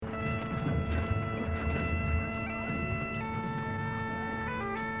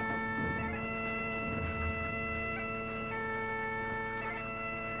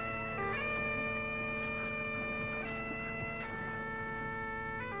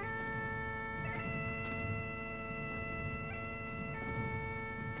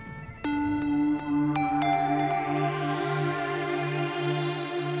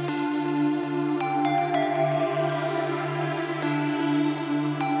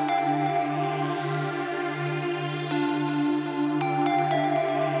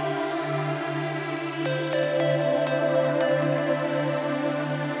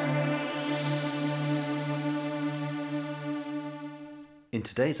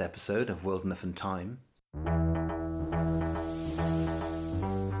today's episode of World Enough and Time.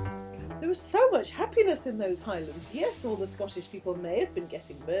 There was so much happiness in those Highlands. Yes, all the Scottish people may have been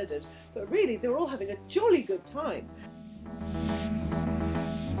getting murdered, but really they were all having a jolly good time.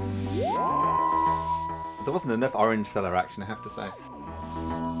 There wasn't enough orange cellar action, I have to say.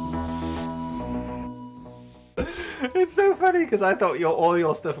 It's so funny because I thought all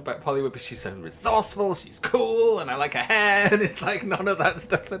your stuff about Polly Whipper, she's so resourceful, she's cool, and I like her hair, and it's like none of that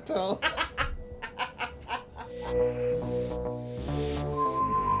stuff at all.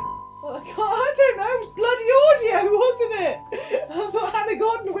 Well, I don't know, it was bloody audio, wasn't it? I thought Hannah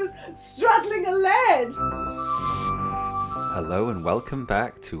Gordon was straddling a lead. Hello and welcome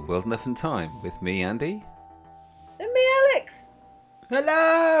back to World Enough and Time with me, Andy. And me, Alex.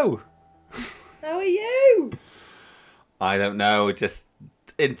 Hello! How are you? I don't know, just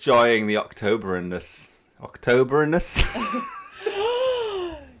enjoying the Octoberness.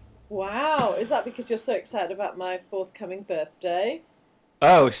 Wow, is that because you're so excited about my forthcoming birthday?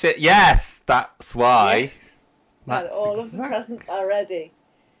 Oh shit, yes! That's why. Yes. And all of the presents are ready.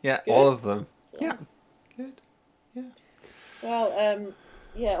 Yeah, Good. all of them. Yeah. Good. Yeah. Well,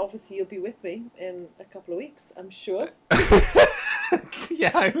 yeah, obviously you'll be with me in a couple of weeks, I'm sure.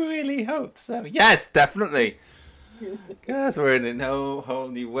 Yeah, I really hope so. Yes, definitely. Because we're in a whole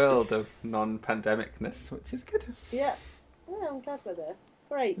new world of non-pandemicness, which is good. Yeah, I'm glad we're there.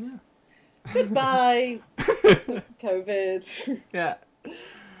 Great. Yeah. Goodbye, COVID. Yeah.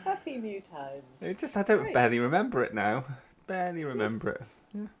 Happy new times. I don't barely remember it now. Barely remember it.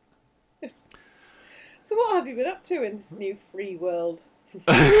 Yeah. So what have you been up to in this new free world?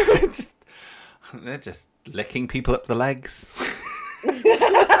 just licking people up the legs.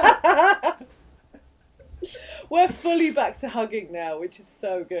 We're fully back to hugging now, which is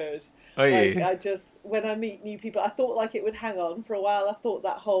so good. Are you? When I meet new people, I thought like it would hang on for a while. I thought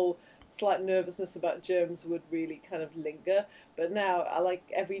that whole slight nervousness about germs would really kind of linger. But now, I like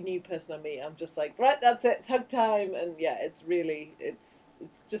every new person I meet, I'm just like, right, that's it, it's hug time. And yeah, it's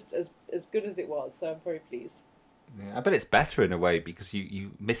just as good as it was. So I'm very pleased. Yeah, I bet it's better in a way because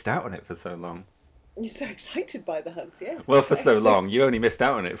you missed out on it for so long. You're so excited by the hugs, yes. Well, for so long. You only missed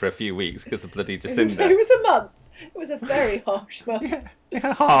out on it for a few weeks because of bloody Jacinda. It was a month. It was a very harsh month.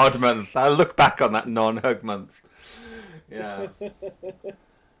 Yeah, hard month. I look back on that non-hug month. Yeah.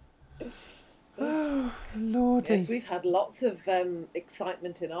 Oh, Lordy. Yes, we've had lots of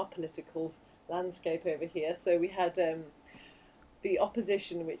excitement in our political landscape over here. So we had the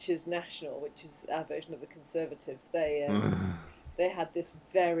opposition, which is National, which is our version of the Conservatives. They had this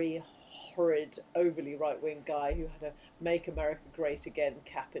very horrid, overly right-wing guy who had a Make America Great Again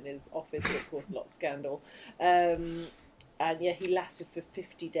cap in his office, which caused a lot of scandal. And yeah, he lasted for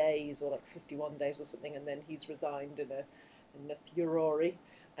 50 days or like 51 days or something, and then he's resigned in a furore.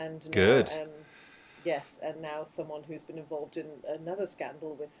 And now, good. Yes, and now someone who's been involved in another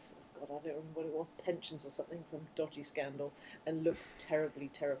scandal with, God, I don't remember what it was, pensions or something, some dodgy scandal, and looks terribly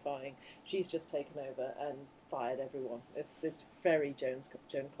terrifying. She's just taken over and fired everyone. It's very Joan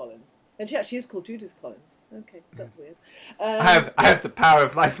Collins. And she actually is called Judith Collins. Okay, that's weird. I have the power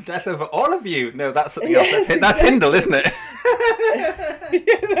of life and death over all of you. No, that's something else. That's Exactly. Hindle, isn't it?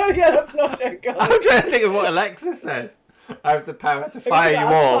 Yeah, that's not Joan Collins. I'm trying to think of what Alexa says. I have the power to fire you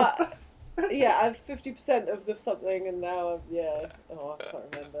all. Yeah, I have 50% of the something, and now I can't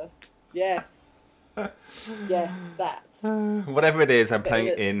remember. Yes, that. Whatever it is, I'm playing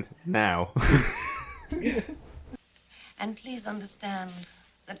it in now. And please understand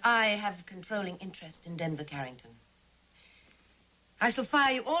that I have a controlling interest in Denver Carrington. I shall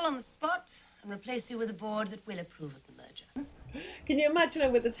fire you all on the spot and replace you with a board that will approve of the merger. Can you imagine her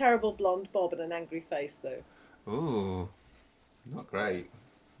with a terrible blonde bob and an angry face, though? Ooh, not great.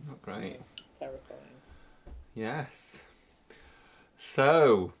 Not great. Terrifying. Yes.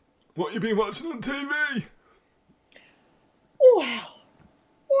 So, what you been watching on TV?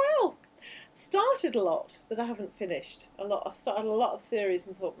 Well, started a lot that I haven't finished. I've started a lot of series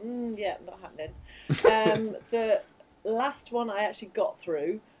and thought, yeah, not happening. The last one I actually got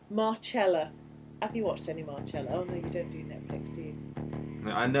through, Marcella. Have you watched any Marcella? Oh no, you don't do Netflix, do you?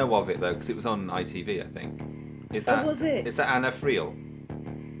 No, I know of it though because it was on ITV, I think. Is that? Was it? Is that Anna Friel?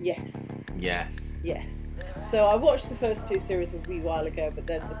 Yes. Yes. So I watched the first two series a wee while ago, but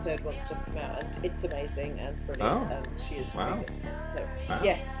then the third one's just come out, and it's amazing and brilliant, and she is really good. So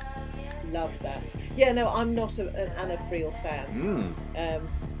yes, love that. Yeah, no, I'm not an Anna Friel fan.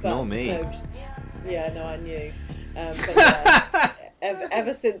 But Nor me. No, I knew. But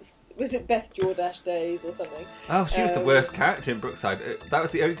ever since, was it Beth Jordache days or something? Oh, she was the worst character in Brookside. That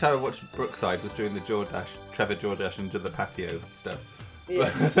was the only time I watched Brookside was during the Trevor Jordache Under the Patio stuff.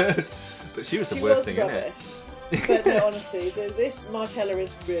 Yes. But she was the She worst was thing in it. rubbish. But no, honestly, this Marcella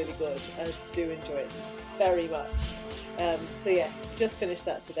is really good. I do enjoy it very much. So yes, just finished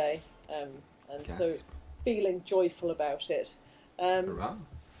that today, and so Gasp. feeling joyful about it. Hurrah.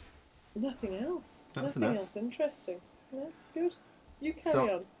 Nothing else. That's Nothing enough. else interesting. Yeah, good. You carry So-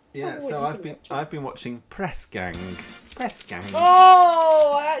 on. Tell Yeah, me what so you've watching. I've been watching Press Gang. Press Gang.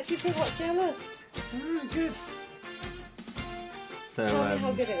 Oh, I actually feel quite jealous. Good. So Tell me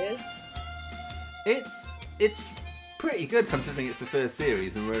how good it is. it's pretty good considering it's the first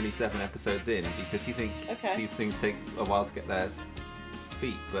series and we're only 7 episodes in, because you think Okay. these things take a while to get their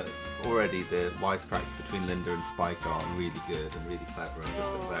feet, but already the wisecracks between Linda and Spike are really good and really clever and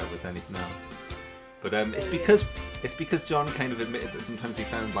just as clever as anything else. But it's because John kind of admitted that sometimes he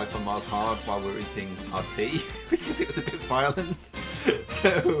found Life on Mars hard while we were eating our tea because it was a bit violent.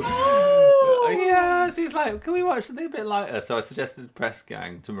 So yeah, so he's like, "Can we watch something a bit lighter?" So I suggested Press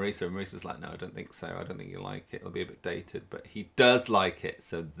Gang to Marisa, and Marisa's like, "No, I don't think so. I don't think you'll like it. It'll be a bit dated." But he does like it,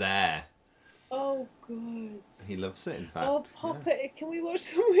 so there. Oh, good. He loves it, in fact. Oh, pop it. Can we watch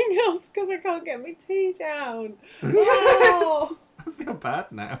something else? Because I can't get my tea down. Oh, I feel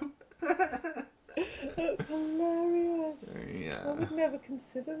bad now. that's hilarious. I Yeah. would never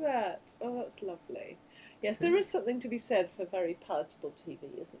consider that. Oh, that's lovely. Yes, there is something to be said for very palatable TV,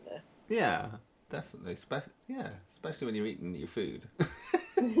 isn't there? Yeah, definitely. Especially when you're eating your food.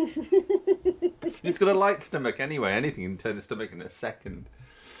 It's got a light stomach anyway. Anything can turn the stomach in a second.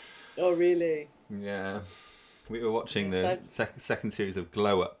 Oh, really? Yeah. We were watching Yes, the second series of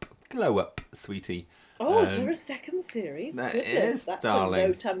Glow Up. Glow Up, sweetie. Oh, is Um, there a second series? there Goodness, is, that's darling. a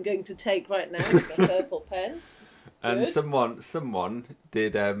note I'm going to take right now with my purple pen. And Good. someone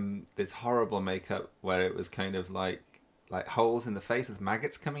did this horrible makeup where it was kind of like holes in the face with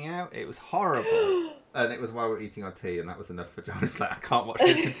maggots coming out. It was horrible. And it was while we were eating our tea, and that was enough for John. It's like, I can't watch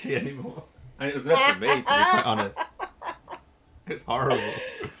this with tea anymore. And it was enough for me, to be quite honest. It's horrible.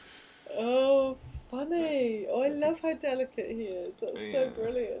 Oh, funny. Oh, I love how delicate he is. That's Yeah. so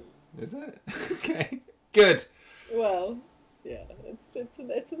brilliant. Is it? Okay. Good. Well, yeah,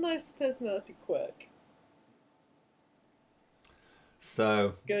 it's a nice personality quirk.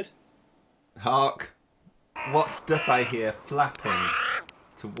 So, Good. hark. What doth I hear flapping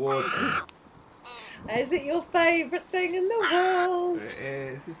towards me? Is it your favourite thing in the world? It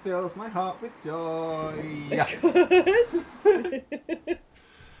is. It fills my heart with joy. Yeah. Good.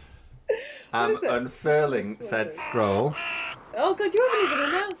 I'm is it? unfurling Just said wondering. scroll. Oh, God, you haven't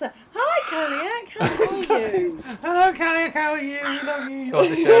even announced that. Hi, Caniac. How are you? Hello, Callie. How are you? We love you. You're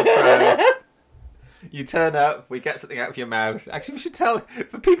the show pro. You turn up, we get something out of your mouth. Actually, we should tell,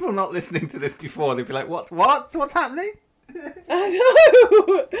 for people not listening to this before, they'd be like, what? What's happening? I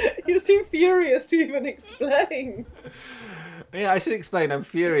know. You seem furious to even explain. Yeah, I should explain. I'm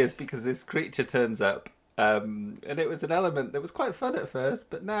furious because this creature turns up, and it was an element that was quite fun at first,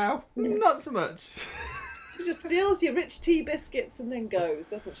 but now, not so much. She just steals your rich tea biscuits and then goes,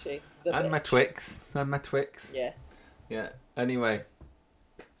 doesn't she? The And my bitch. Twix. Yes. Yeah, anyway.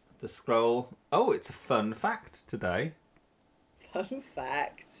 The scroll. Oh, it's a fun fact today. Fun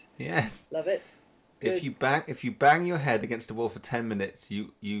fact. Yes. Love it. If Good. you bang your head against a wall for 10 minutes,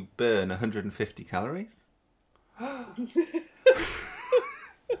 you burn 150 calories.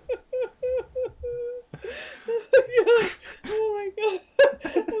 Oh my god.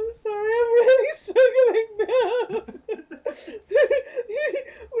 I'm sorry, I'm really struggling now.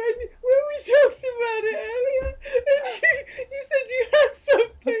 when we talked about it earlier, and you said you had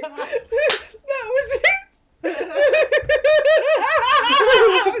something, that was it.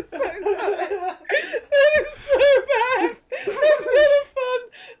 I'm so sorry. That is so bad. That's not a fun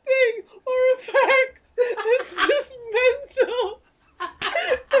thing or a fact. It's just mental.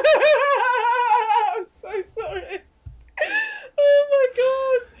 I'm so sorry. Oh my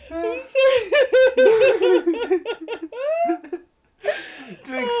god. I'm sorry.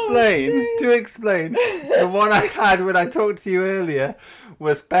 To explain, the one I had when I talked to you earlier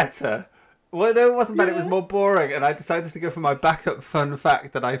was better. Well, no, it wasn't bad. It was Yeah. more boring, and I decided to go for my backup fun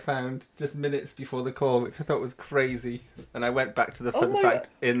fact that I found just minutes before the call, which I thought was crazy. And I went back to the fun my fact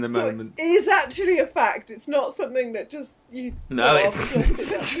God. in the So moment. it is actually a fact. It's not something that just you. No, Oh, it's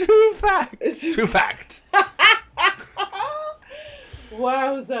just- a true fact. It's- True fact.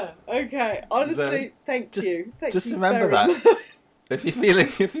 Wowza. Okay. Honestly, thank just- you. Thank just you remember very that. much. If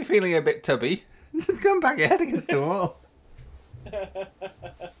you're feeling a bit tubby, just come back your head against the wall.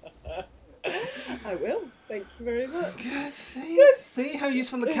 I will. Thank you very much. See how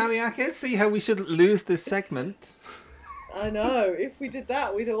useful the caniac is? See how we shouldn't lose this segment? I know. If we did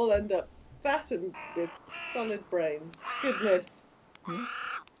that, we'd all end up fat and with solid brains. Goodness.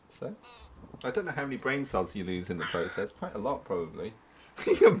 So, I don't know how many brain cells you lose in the process. Quite a lot, probably.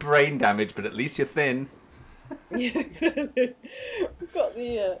 Your brain damage, but at least you're thin. Yeah, exactly. We've got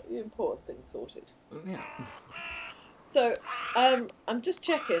the important things sorted. Yeah. So, I'm just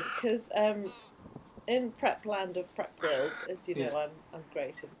checking because in Prep Land of Prep World, as you know, Yeah. I'm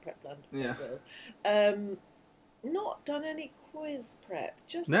great in Prep Land of Yeah. Prep World. Not done any quiz prep.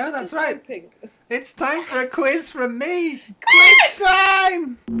 Just No, that's just right. hoping. It's time for a quiz from me. Quiz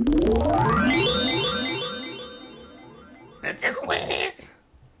time! It's a quiz.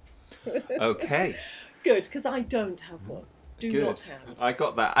 Okay. Good, because I don't have one. Do Good. not have. I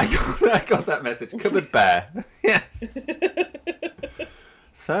got that. I got that message. Cupboard bear. Yes.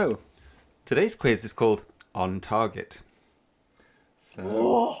 So, today's quiz is called On Target. So,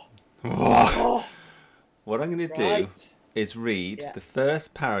 Oh, Whoa. What I'm going to do right. is read Yeah. the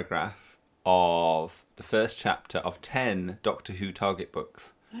first paragraph of the first chapter of 10 Doctor Who Target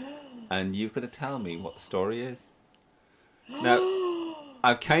books. And you've got to tell me what the story is. Now,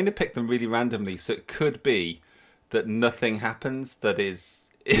 I've kind of picked them really randomly, so it could be that nothing happens that is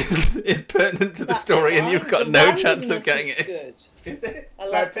pertinent to the That's story, and fine. you've got The no chance of randomness getting is it. Good. Is it? I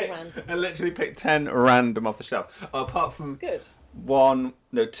like the picked- random. I literally picked 10 random off the shelf. Apart from Good.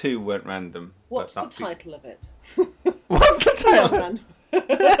 two weren't random. but What's the that'd be- title of it? What's the Not title? random.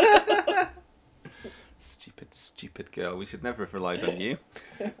 Stupid girl. We should never have relied on you,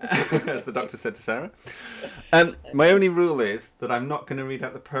 as the doctor said to Sarah. My only rule is that I'm not going to read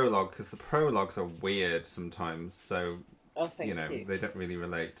out the prologue because the prologues are weird sometimes. So Oh, thank you. they don't really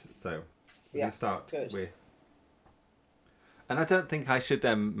relate. So we're Yeah, going to start good. with. And I don't think I should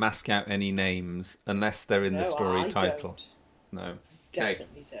mask out any names unless they're in the No, story I title. don't. No. Okay.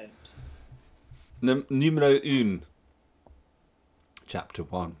 Definitely don't. Numero un. Chapter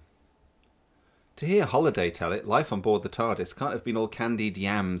 1. To hear Holiday tell it, life on board the TARDIS can't have been all candied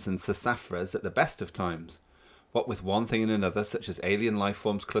yams and sassafras at the best of times. What with one thing and another, such as alien life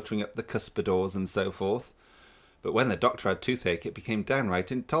forms cluttering up the cuspidors and so forth. But when the Doctor had toothache, it became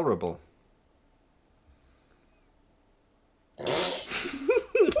downright intolerable. What's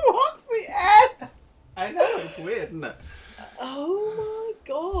the end? I know, it's weird, isn't it? Oh my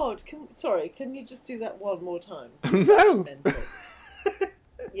god! Can you just do that one more time? No! Mental.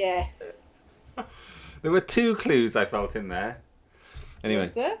 Yes. There were 2 clues I felt in there. Anyway.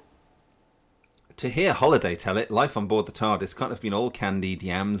 Was there? To hear Holiday tell it, life on board the TARDIS can't have been all candied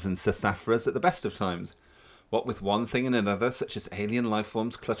yams and sassafras at the best of times. What with one thing and another, such as alien life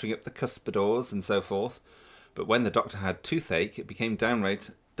forms cluttering up the cuspidors and so forth. But when the Doctor had toothache, it became downright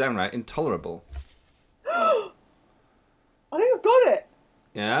intolerable. I think I've got it.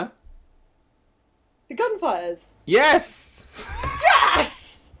 Yeah? The gunfires. Yes!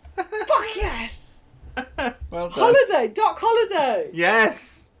 Yes! Fuck yes! Well done. Holiday! Doc Holiday!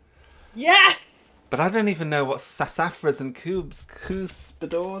 Yes! Yes! But I don't even know what sassafras and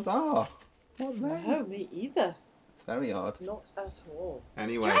cuspidors are. What are they? No, me either. It's very odd. Not at all.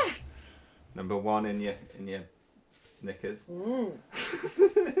 Anyway, Yes! number 1 in your knickers.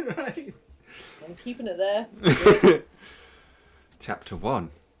 Right. I'm keeping it there. Chapter 1.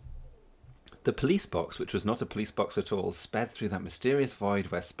 The police box, which was not a police box at all, sped through that mysterious void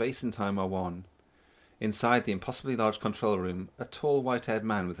where space and time are one. Inside the impossibly large control room, a tall white-haired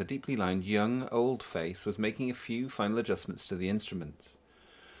man with a deeply lined young, old face was making a few final adjustments to the instruments.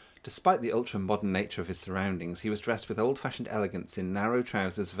 Despite the ultra-modern nature of his surroundings, he was dressed with old-fashioned elegance in narrow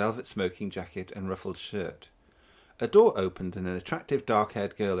trousers, velvet smoking jacket and ruffled shirt. A door opened and an attractive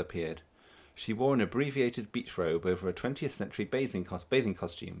dark-haired girl appeared. She wore an abbreviated beach robe over a 20th century bathing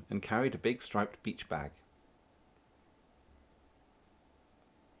costume and carried a big striped beach bag.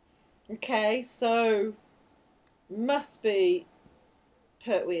 Okay, so must be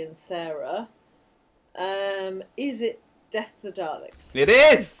Pertwee and Sarah. Is it Death to the Daleks? It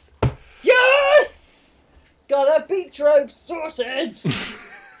is! Yes! Got a beach robe sorted!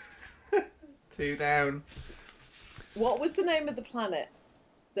 2 down. What was the name of the planet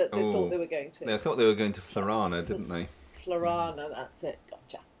that they thought they were going to? They thought they were going to Florana, didn't they? Florana, that's it.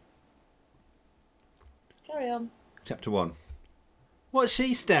 Gotcha. Carry on. Chapter 1. What's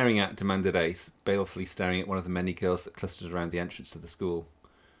she staring at? Demanded Ace, balefully staring at one of the many girls that clustered around the entrance to the school.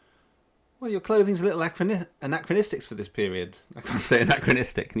 Well, your clothing's a little anachronistic for this period. I can't say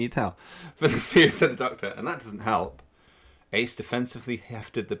anachronistic, can you tell? For this period, said the Doctor, and that doesn't help. Ace defensively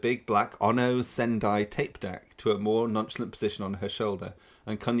hefted the big black Ono Sendai tape deck to a more nonchalant position on her shoulder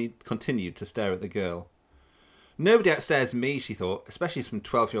and continued to stare at the girl. Nobody outstares me, she thought, especially some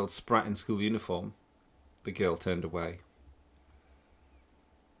 12-year-old sprat in school uniform. The girl turned away.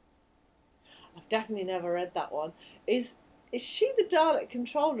 I've definitely never read that one. Is Is she the Dalek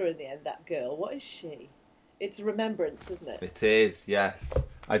controller in the end, that girl? What is she? It's Remembrance, isn't it? It is, yes.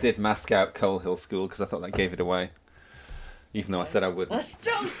 I did mask out Coal Hill School because I thought that gave it away. Even though I said I wouldn't. I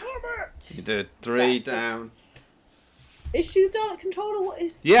still got it! You did 3 That's it. down. Is she the Dalek controller? What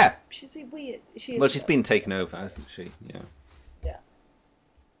is... Yeah. She's weird. Is she Well, she's been taken over, hasn't she? Yeah. Yeah.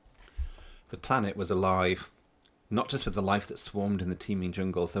 The planet was alive. Not just with the life that swarmed in the teeming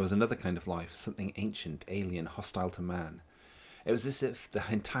jungles, there was another kind of life, something ancient, alien, hostile to man. It was as if the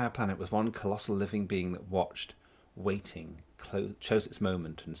entire planet was one colossal living being that watched, waiting, chose its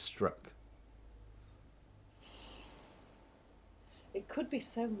moment and struck. It could be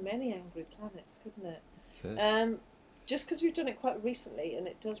so many angry planets, couldn't it? Good. Just because we've done it quite recently and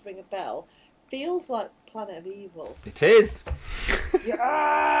it does ring a bell, feels like Planet of Evil. It is!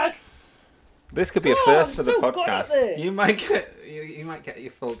 Yes! This could be a God, first I'm for the so good at podcast. this. You might get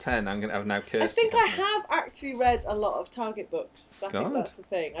your full 10. I'm gonna have now Kirsty. I think I have actually read a lot of Target books. I think God. that's the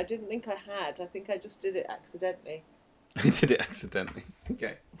thing. I didn't think I had. I think I just did it accidentally. I did it accidentally.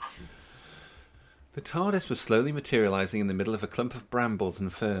 Okay. The TARDIS was slowly materialising in the middle of a clump of brambles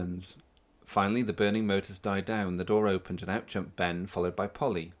and ferns. Finally, the burning motors died down, the door opened, and out jumped Ben, followed by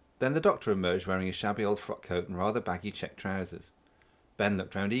Polly. Then the Doctor emerged wearing a shabby old frock coat and rather baggy check trousers. Ben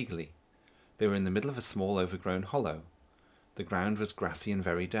looked round eagerly. They were in the middle of a small overgrown hollow. The ground was grassy and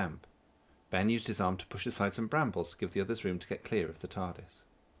very damp. Ben used his arm to push aside some brambles to give the others room to get clear of the TARDIS.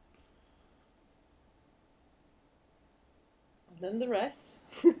 And then the rest.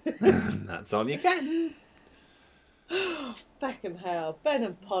 That's all you get. Feckin' hell. Ben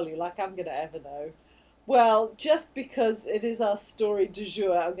and Polly, like I'm going to ever know. Well, just because it is our story du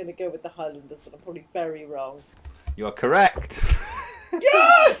jour, I'm going to go with the Highlanders, but I'm probably very wrong. You are correct.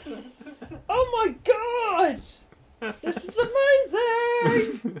 Yes! Oh my god! This is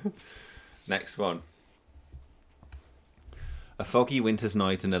amazing! Next one. A foggy winter's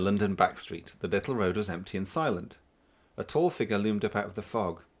night in a London backstreet. The little road was empty and silent. A tall figure loomed up out of the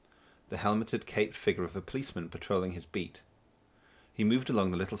fog, the helmeted, caped figure of a policeman patrolling his beat. He moved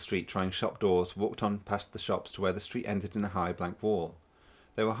along the little street, trying shop doors, walked on past the shops to where the street ended in a high blank wall.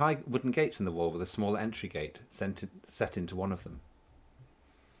 There were high wooden gates in the wall with a small entry gate set into one of them.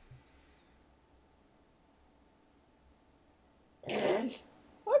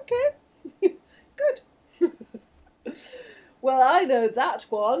 Okay. Good. Well, I know that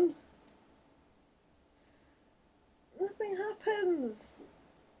one. Nothing happens.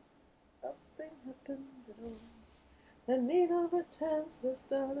 Nothing happens at all. The needle returns to the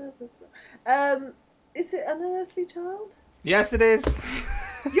start of the sun. Is it An Unearthly Child? Yes, it is.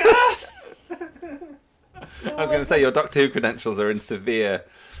 Yes! I was going to say your Doctor Who credentials are in severe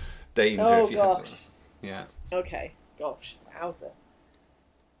danger. Oh, if you have gosh. them. Yeah. Okay. Gosh. Wowza.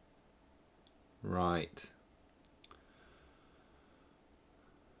 Right.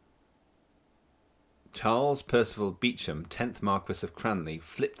 Charles Percival Beecham, 10th Marquess of Cranley,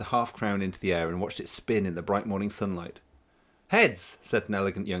 flipped the half-crown into the air and watched it spin in the bright morning sunlight. "Heads!" said an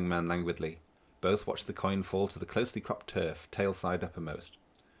elegant young man languidly. Both watched the coin fall to the closely cropped turf, tail side uppermost.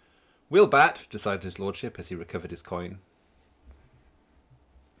 "We'll bat," decided his lordship as he recovered his coin.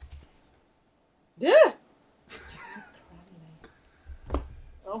 Yeah. Charles Cranley.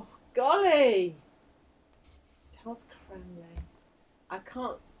 Oh, golly. Charles Cranley. I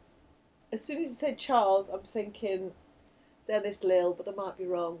can't... As soon as you said Charles, I'm thinking Dennis Lill, but I might be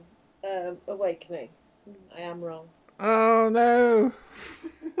wrong. Awakening. I am wrong. Oh, no.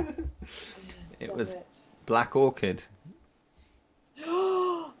 It Damn was it. Black Orchid.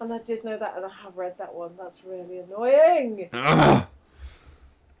 And I did know that, and I have read that one. That's really annoying. Ugh.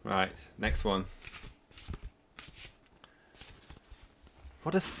 Right, next one.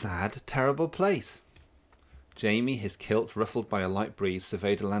 What a sad, terrible place. Jamie, his kilt ruffled by a light breeze,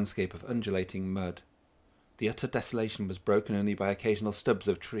 surveyed a landscape of undulating mud. The utter desolation was broken only by occasional stubs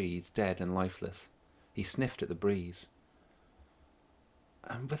of trees, dead and lifeless. He sniffed at the breeze.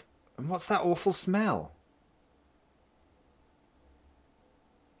 And what's that awful smell?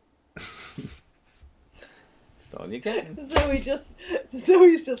 That's all you get.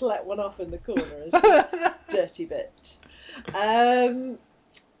 Zoe's just let one off in the corner. And she's dirty bitch.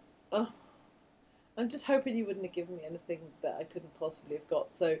 Oh, I'm just hoping you wouldn't have given me anything that I couldn't possibly have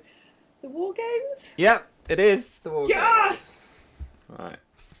got. So, the War Games? Yep, it is the War Games. Yes! Right.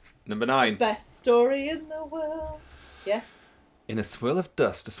 Number 9. Best story in the world. Yes? In a swirl of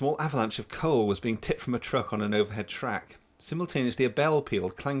dust, a small avalanche of coal was being tipped from a truck on an overhead track. Simultaneously, a bell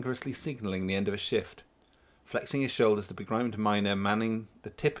pealed, clangorously signalling the end of a shift. Flexing his shoulders, the begrimed miner manning the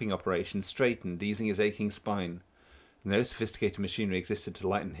tipping operation straightened, easing his aching spine. No sophisticated machinery existed to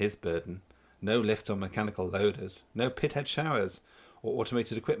lighten his burden. No lifts or mechanical loaders, no pithead showers or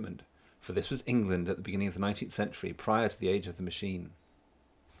automated equipment, for this was England at the beginning of the 19th century, prior to the age of the machine.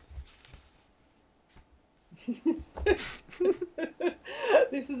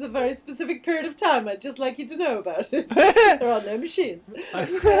 This is a very specific period of time. I'd just like you to know about it. There are no machines. I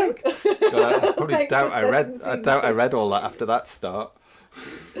think. God, I probably Thanks doubt for I read all that after that start.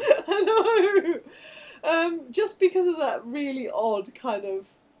 I know. Just because of that really odd kind of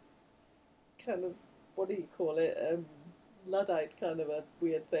what do you call it? Luddite kind of a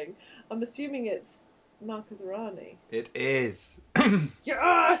weird thing. I'm assuming it's Mark of the Rani. It is.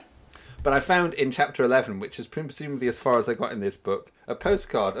 Yes! But I found in chapter 11, which is presumably as far as I got in this book, a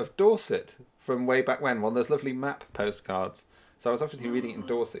postcard of Dorset from way back when, one of those lovely map postcards. So I was obviously reading it in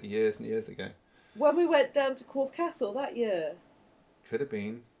Dorset years and years ago. When we went down to Corfe Castle that year. Could have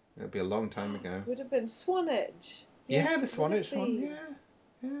been. It would be a long time ago. Would have been Swanage. Yeah, Yes, the it would have Swanage one. been.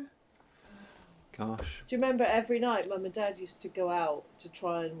 Yeah. Gosh. Do you remember every night Mum and Dad used to go out to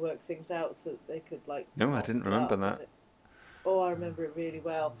try and work things out so that they could like... No, I not didn't split remember up? that. Oh, I remember it really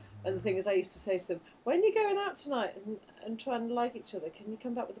well. And the thing is, I used to say to them, when are you going out tonight and try and like each other, can you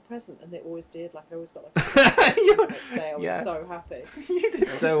come back with a present? And they always did. Like, I always got like a present the next day. I was so happy. You did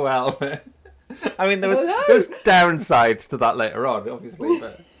so well. I mean, there was downsides to that later on, obviously,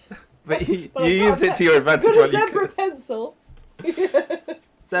 but you used it to your advantage. Got a zebra pencil.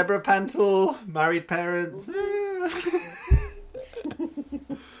 Zebra pencil, married parents.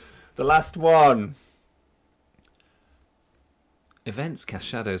 The last one. Events cast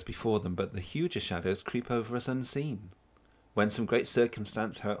shadows before them, but the huger shadows creep over us unseen. When some great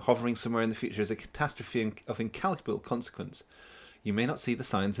circumstance hovering somewhere in the future is a catastrophe of incalculable consequence, you may not see the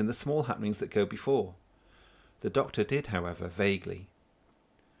signs in the small happenings that go before. The Doctor did, however, vaguely.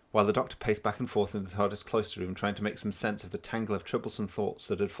 While the Doctor paced back and forth in the TARDIS cloister room, trying to make some sense of the tangle of troublesome thoughts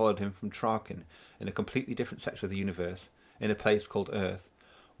that had followed him from Traken in a completely different sector of the universe, in a place called Earth,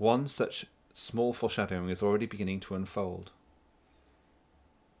 one such small foreshadowing is already beginning to unfold.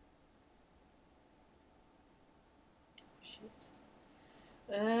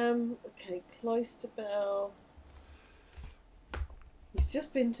 Okay, Cloisterbell. He's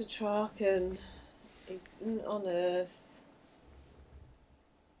just been to Traken. He's on Earth.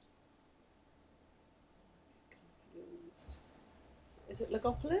 Confused. Is it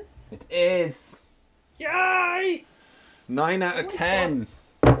Legopolis? It is! Yes! 9 out of 10!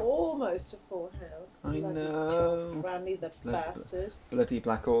 Almost a full house. I Bloody know. Charles Branley, the bastard. Bloody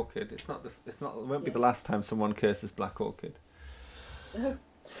Black Orchid. It won't be the last time someone curses Black Orchid. No.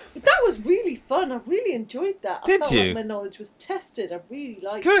 But that was really fun. I really enjoyed that. Did I felt you? like my knowledge was tested. I really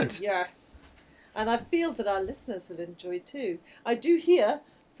liked Good. it. Yes. And I feel that our listeners will enjoy it too. I do hear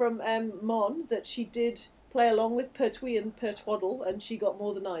from Mon that she did play along with Pertwee and Pertwaddle, and she got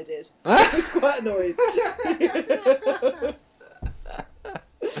more than I did. I was quite annoyed.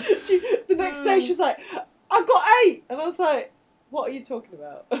 The next day she's like, I got 8! And I was like, what are you talking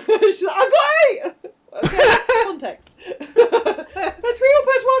about? She's like, I got 8! Okay, context. Pertwee or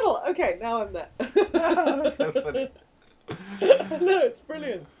Pertwaddle? Okay, now I'm there. So funny. No, it's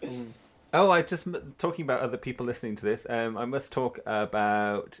brilliant. Oh, talking about other people listening to this, I must talk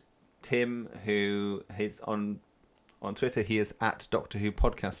about Tim, who is on Twitter. He is at Doctor Who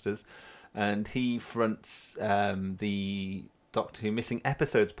Podcasters, and he fronts the Doctor Who Missing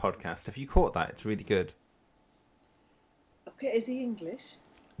Episodes podcast. Have you caught that? It's really good. Okay, is he English?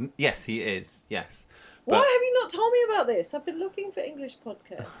 Yes, he is. Yes. Why have you not told me about this? I've been looking for English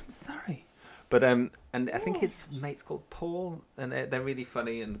podcasts. I'm sorry. But and I think his mate's called Paul, and they're really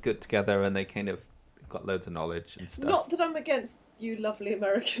funny and good together, and they kind of got loads of knowledge and stuff. Not that I'm against you lovely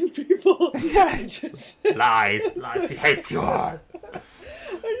American people. Yes. Lies. She hates you all.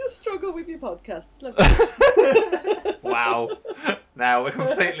 I just struggle with your podcasts. Love you. Wow. Now we're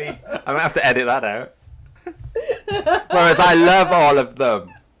completely... I'm going to have to edit that out. Whereas I love all of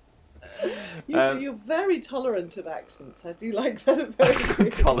them. You're very tolerant of accents. I do like that about you.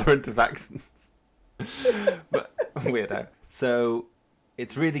 Tolerant of accents. But weirdo. So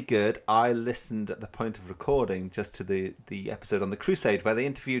it's really good. I listened at the point of recording just to the episode on the Crusade where they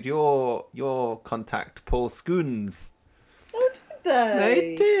interviewed your contact Paul Scoons. Oh, did they?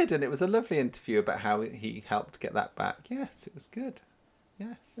 They did, and it was a lovely interview about how he helped get that back. Yes, it was good.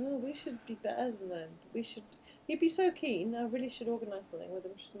 Yes. Oh, we should be better than them. We should. He'd be so keen. I really should organise something with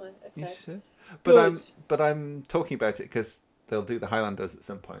him, shouldn't I? Okay. You should. But I'm talking about it because they'll do the Highlanders at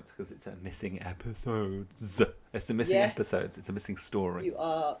some point because it's a missing episodes. It's a missing episodes. It's a missing story. You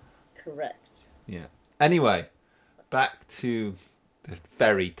are correct. Yeah. Anyway, back to the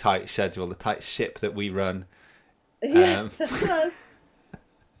very tight schedule, the tight ship that we run. Yeah,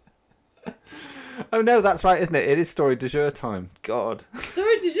 Oh no, that's right, isn't it? It is story du jour time. God.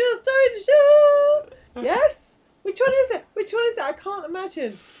 Story du jour, story du jour. Yes. Which one is it? Which one is it? I can't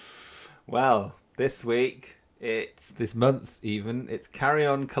imagine. Well, this week, this month even, it's Carry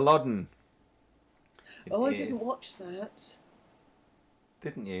On Culloden. I didn't watch that.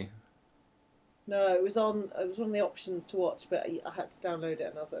 Didn't you? No, it was one of the options to watch, but I had to download it,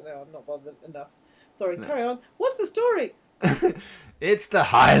 and I was like, no, I'm not bothered enough. Sorry, No. carry on. What's the story? It's the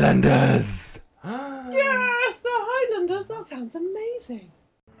Highlanders. Yes, the Highlanders. That sounds amazing.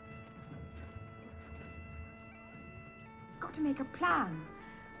 Got to make a plan.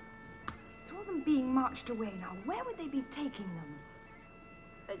 Saw them being marched away. Now, where would they be taking them?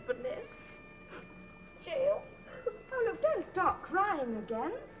 Edwardness? Jail? Oh, look, don't start crying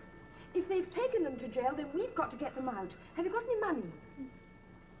again. If they've taken them to jail, then we've got to get them out. Have you got any money?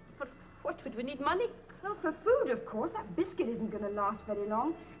 For what would we need money? Well, for food, of course. That biscuit isn't going to last very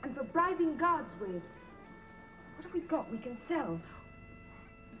long. And for bribing guards with. What have we got we can sell?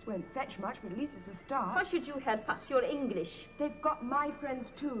 This won't fetch much, but at least it's a start. How should you help us? You're English. They've got my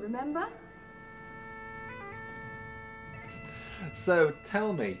friends too, remember? So,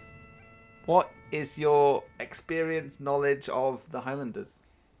 tell me, what is your experience, knowledge of the Highlanders?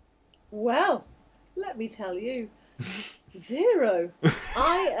 Well, let me tell you, zero.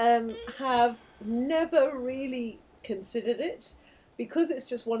 I have never really considered it because it's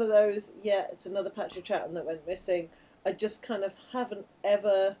just one of those. Yeah, it's another Patrick Troughton that went missing. I just kind of haven't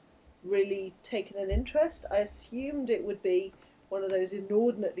ever really taken an interest. I assumed it would be one of those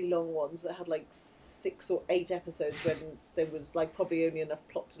inordinately long ones that had like 6 or 8 episodes when there was like probably only enough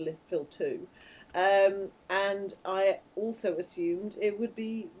plot to fill 2. And I also assumed it would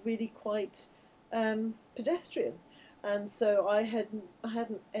be really quite pedestrian, and so I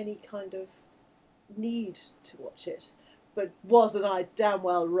hadn't any kind of need to watch it. But wasn't I damn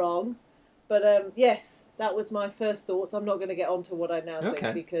well wrong? But yes, that was my first thoughts. I'm not going to get on to what I now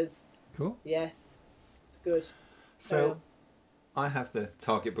think because Cool. yes, it's good. So, I have the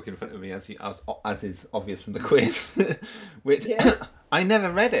target book in front of me, as is obvious from the quiz, which Yes. I never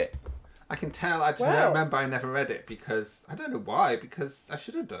read it. I can tell. I just Wow. remember I never read it because I don't know why. Because I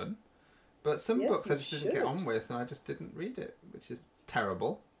should have done, but some Yes, books I you just didn't get should. on with, and I just didn't read it, which is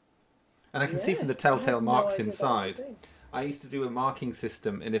terrible. And I can see from the Yes, I telltale had no marks idea that was a inside. thing. I used to do a marking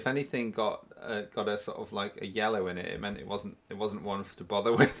system, and if anything got a sort of like a yellow in it, it meant it wasn't one to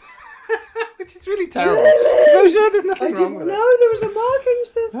bother with, which is really terrible. Really? I'm sure there's I nothing didn't wrong with know there was a marking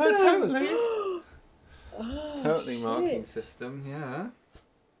system. totally. Oh, Totally marking shit. system, yeah.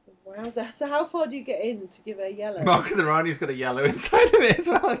 Wowza. So how far do you get in to give a yellow? Mark of the Rani's got a yellow inside of it as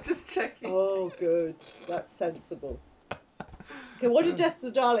well. I'm just checking. Oh, good. That's sensible. Okay, what did Death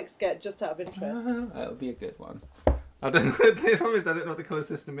of the Daleks get, just out of interest? That'll be a good one. I don't know. The problem is I don't know what the colour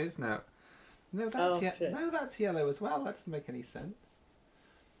system is now. No, that's shit. no, that's yellow as well. That doesn't make any sense.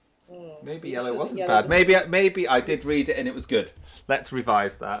 Oh, Maybe you yellow sure that wasn't yellow bad. Maybe I did read it and it was good. Let's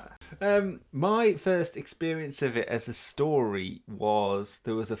revise that. My first experience of it as a story was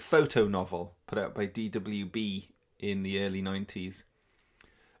there was a photo novel put out by DWB in the early 90s.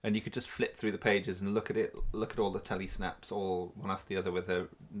 And you could just flip through the pages and look at it, look at all the telesnaps, all one after the other with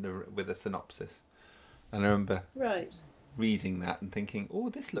a synopsis. And I remember Right. reading that and thinking, oh,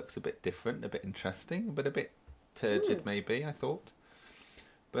 this looks a bit different, a bit interesting, but a bit turgid maybe, I thought.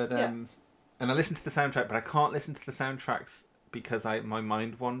 But Yeah. and I listened to the soundtrack, but I can't listen to the soundtracks because my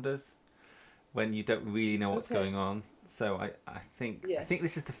mind wanders when you don't really know what's Okay. going on. So I think Yes.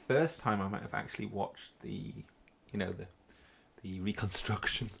 this is the first time I might have actually watched the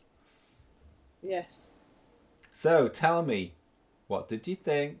reconstruction. Yes. So tell me, what did you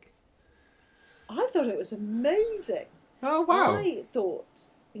think? I thought it was amazing. Oh wow! I thought,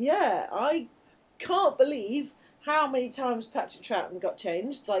 I can't believe how many times Patrick Troughton got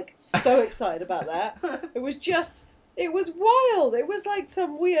changed. Like, so excited about that. It was wild. It was like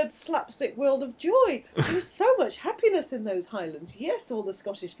some weird slapstick world of joy. There was so much happiness in those Highlands. Yes, all the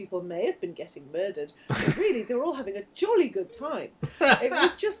Scottish people may have been getting murdered, but really they were all having a jolly good time. It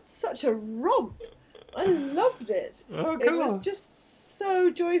was just such a romp. I loved it. Oh, It was cool. just so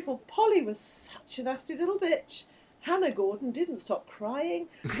joyful. Polly was such a nasty little bitch. Hannah Gordon didn't stop crying.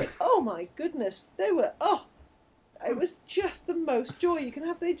 But oh my goodness, it was just the most joy you can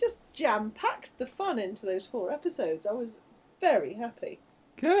have. They just jam-packed the fun into those 4 episodes. I was very happy.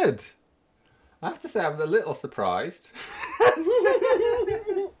 Good. I have to say, I'm a little surprised.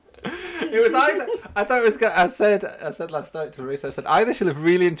 It was either I thought it was good. I said last night to Marisa, I said either she'll have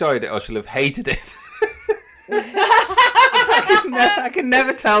really enjoyed it or she'll have hated it. I can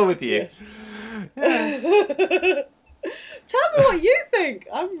never tell with you. Yes. Tell me what you think.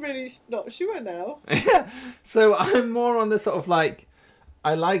 I'm really not sure now. Yeah. So I'm more on the sort of like,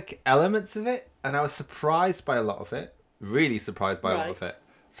 I like elements of it, and I was surprised by a lot of it. Really surprised by a lot of it.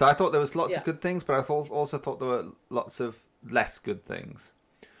 So I thought there was lots of good things, but I also thought there were lots of less good things.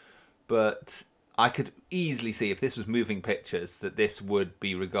 But I could easily see, if this was moving pictures, that this would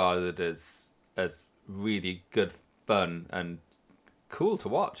be regarded as really good fun and cool to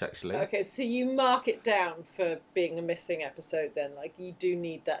watch, actually. Okay, so you mark it down for being a missing episode then? Like, you do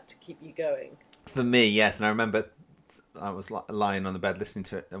need that to keep you going? For me, yes. And I remember I was lying on the bed listening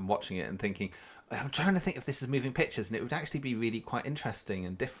to it and watching it and thinking, I'm trying to think if this is moving pictures, and it would actually be really quite interesting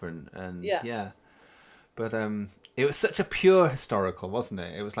and different. And yeah. But it was such a pure historical, wasn't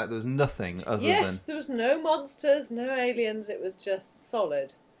it? It was like there was nothing other than... Yes, there was no monsters, no aliens. It was just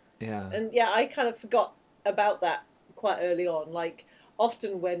solid. Yeah. And yeah, I kind of forgot about that quite early on. Like,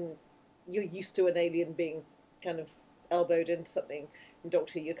 often when you're used to an alien being kind of elbowed into something in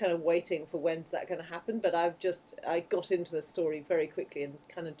Doctor Who, you're kind of waiting for when's that going to happen. But I got into the story very quickly and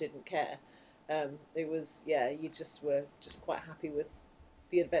kind of didn't care. It was, you just were just quite happy with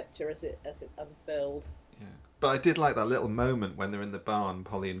the adventure as it unfurled. Yeah. But I did like that little moment when they're in the barn,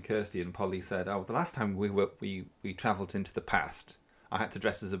 Polly and Kirsty, and Polly said, "Oh, the last time we travelled into the past, I had to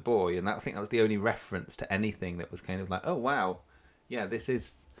dress as a boy," and I think that was the only reference to anything that was kind of like, "Oh wow, yeah, this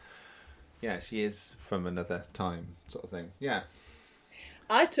is, she is from another time," sort of thing. Yeah.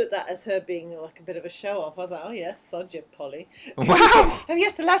 I took that as her being like a bit of a show-off. I was like, oh yes, sod you, Polly. Wow! Oh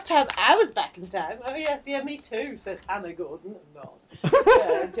yes, the last time I was back in time. Oh yes, yeah, me too, says Hannah Gordon. Not.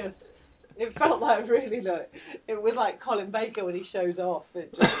 It felt like really it was like Colin Baker when he shows off.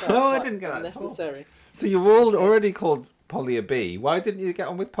 It just felt I didn't get that unnecessary. at all. So you've all already called Polly a bee. Why didn't you get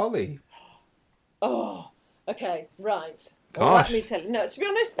on with Polly? Oh, okay, right. Gosh. Well, let me tell you. No, to be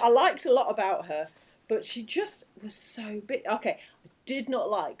honest, I liked a lot about her, but she just was so big. Okay, I did not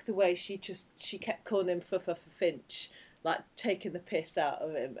like the way she kept calling him for Finch, like taking the piss out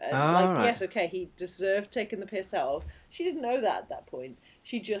of him. And right. Yes, okay, he deserved taking the piss out of. She didn't know that at that point.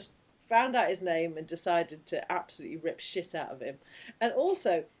 She just found out his name and decided to absolutely rip shit out of him. And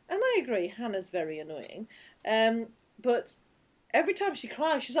also, and I agree, Hannah's very annoying, but every time she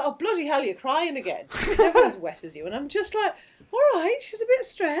cries, she's like, oh, bloody hell, you're crying again. She's never as wet as you. And I'm just like, all right, she's a bit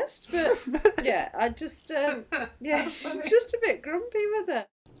stressed, but I just, she's just a bit grumpy with it.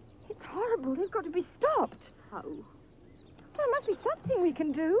 It's horrible. They've got to be stopped. How? There must be something we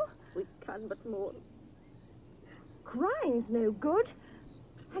can do. We can, but more. Crying's no good.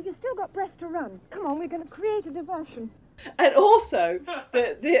 Have you still got breath to run? Come on, we're going to create a diversion. And also,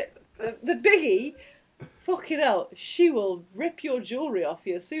 the biggie, fucking hell, she will rip your jewellery off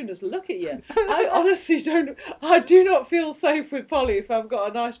you as soon as look at you. I honestly I do not feel safe with Polly if I've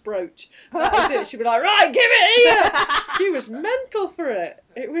got a nice brooch. That is it. She'd be like, right, give it here. She was mental for it.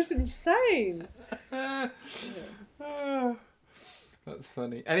 It was insane. That's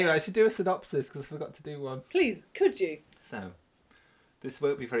funny. Anyway, I should do a synopsis because I forgot to do one. Please, could you? So, this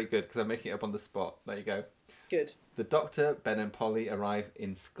won't be very good because I'm making it up on the spot. There you go. Good. The Doctor, Ben and Polly arrive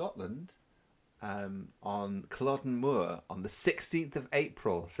in Scotland on Culloden Moor on the 16th of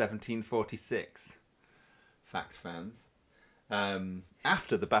April, 1746. Fact, fans.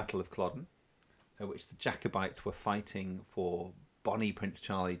 After the Battle of Culloden, at which the Jacobites were fighting for Bonnie Prince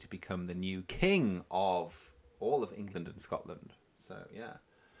Charlie to become the new king of all of England and Scotland. So,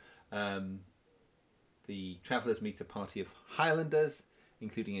 the travellers meet a party of Highlanders,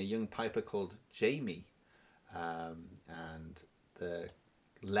 including a young piper called Jamie, and the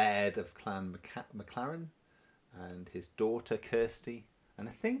Laird of Clan MacLaren, and his daughter Kirsty, and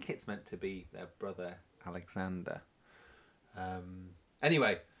I think it's meant to be their brother Alexander.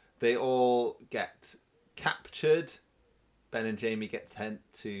 Anyway, they all get captured. Ben and Jamie get sent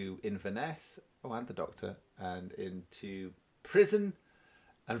to Inverness, and the Doctor, and into prison,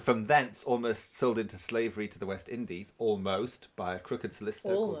 and from thence almost sold into slavery to the West Indies, almost, by a crooked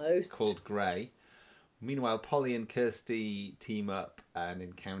solicitor called Gray. Meanwhile, Polly and Kirsty team up and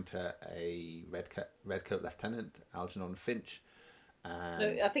encounter a redcoat lieutenant, Algernon Finch.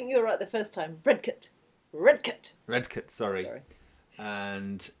 And No, I think you were right the first time. Redcoat, sorry.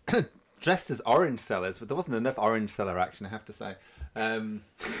 And dressed as orange sellers, but there wasn't enough orange seller action, I have to say.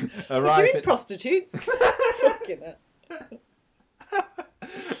 Prostitutes. Fucking hell.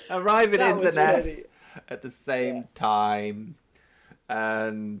 Arrive in Inverness at the same time,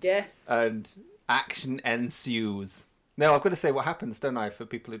 and action ensues. Now I've got to say what happens, don't I, for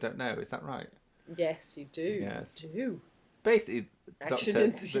people who don't know? Is that right? Yes, you do. Yes. You do. Basically, Action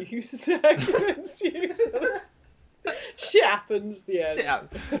ensues. Action ensues. Shit happens. The end.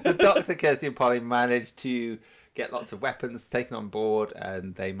 The Doctor, Kirsty, and Polly manage to get lots of weapons taken on board,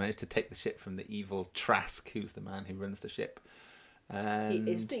 and they manage to take the ship from the evil Trask, who's the man who runs the ship. And...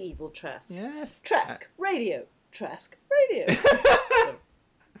 He is the evil Trask. Yes. Trask radio. Trask radio.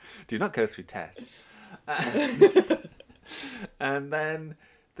 Do not go through Tess. And then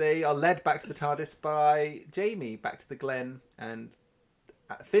they are led back to the TARDIS by Jamie, back to the Glen, and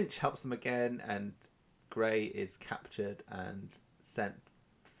Finch helps them again, and Gray is captured and sent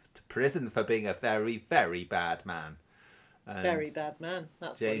to prison for being a very, very bad man. And Very bad man.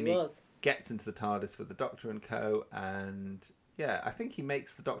 That's Jamie what he was. gets into the TARDIS with the Doctor and co, and yeah, I think he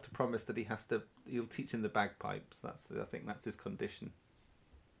makes the Doctor promise that he'll teach him the bagpipes. I think that's his condition.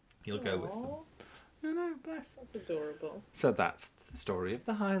 He'll go with them. I know, bless. That's adorable. So that's the story of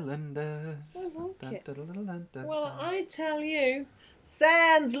the Highlanders. I like it. Dun. Well, I tell you,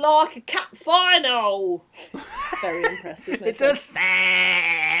 sounds like a cup final. Very impressive. It does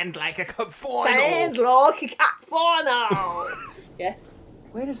sound like a cup final. Sounds like a cup final. Yes.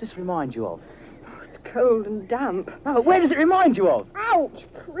 Where does this remind you of? It's cold and damp. No, where does it remind you of? Ouch!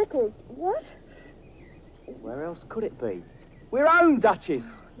 Prickles. What? Where else could it be? We're home, Duchess.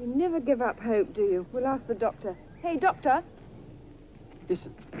 You never give up hope, do you? We'll ask the doctor. Hey, doctor.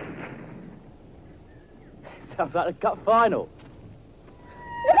 Listen. Sounds like a cup final.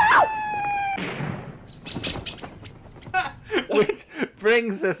 Which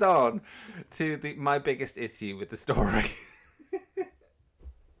brings us on to my biggest issue with the story.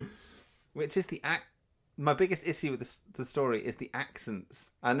 Which is my biggest issue with the story is the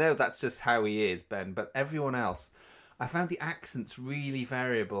accents. I know that's just how he is, Ben, but everyone else, I found the accents really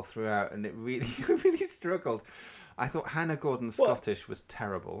variable throughout, and it really, really struggled. I thought Hannah Gordon's Scottish was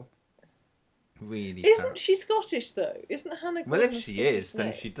terrible. Really. Isn't she Scottish though? Isn't Hannah? Well, if Gordon she Scottish is, then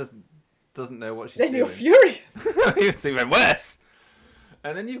name? she doesn't know what she's Then doing. you're furious. It's even worse.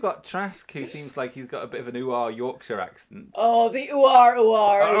 And then you've got Trask, who seems like he's got a bit of an ooh-ah Yorkshire accent. Oh, the ooh-ah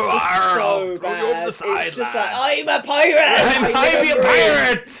is so bad. It's just like, I'm a pirate! I'm a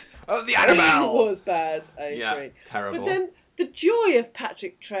pirate of the Annabelle! It was bad, I agree. Terrible. But then the joy of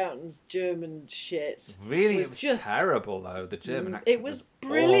Patrick Troughton's German shit Really, was it was just terrible, though. The German accent It was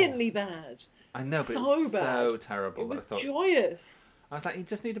brilliantly bad. I know, but so it's bad. so terrible. It was I thought, joyous. I was like, you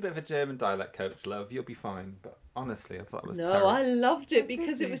just need a bit of a German dialect coach, love. You'll be fine. But honestly, I thought it was No, terrible. I loved it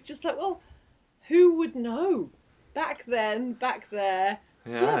because it was just like, well, who would know? Back then, back there.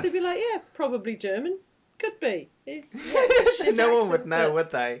 Yeah, Yes. they'd be like, yeah, probably German. Could be. No one would know, would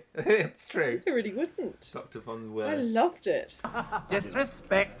they? It's true. They really wouldn't. Dr. Von I Wer. loved it.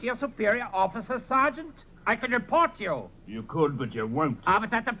 Disrespect your superior officer, Sergeant. I can report you. You could, but you won't. Ah,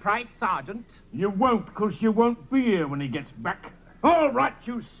 but at the price, Sergeant. You won't, because you won't be here when he gets back. All right,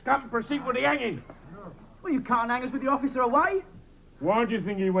 you scum, proceed with the hanging. Well, you can't hang us with the officer away. Why do you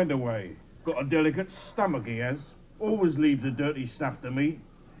think he went away? Got a delicate stomach, he has. Always leaves the dirty stuff to me.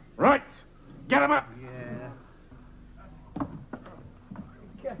 Right, get him up.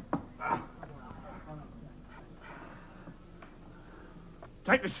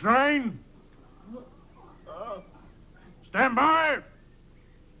 Take the strain. Stand by.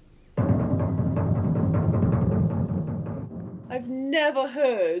 I've never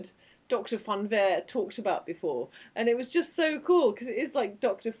heard Dr. Von Wer talked about before, and it was just so cool because it is like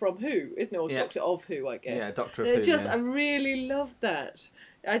Doctor from Who, isn't it? Or Yeah. Doctor of Who, I guess. Yeah, Doctor of And Who, I really loved that.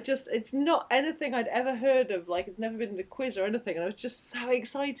 It's not anything I'd ever heard of. Like, it's never been in a quiz or anything, and I was just so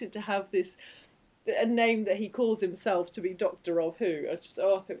excited to have a name that he calls himself to be Doctor of Who. I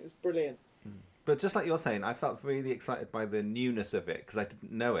think it was brilliant. But just like you're saying, I felt really excited by the newness of it because I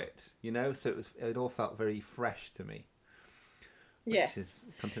didn't know it, so it all felt very fresh to me. Yes.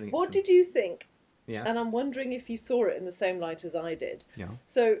 Considering What did you think? Yes. And I'm wondering if you saw it in the same light as I did. Yeah.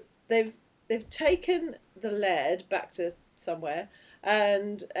 So they've taken the laird back to somewhere,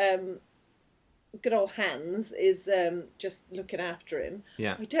 and good old Hans is just looking after him.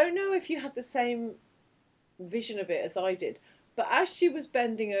 Yeah. I don't know if you had the same vision of it as I did, but as she was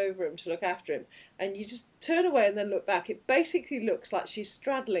bending over him to look after him, and you just turn away and then look back, it basically looks like she's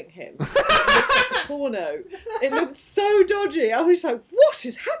straddling him. Porno. It looked so dodgy. I was like, what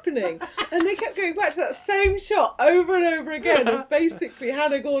is happening? And they kept going back to that same shot over and over again of basically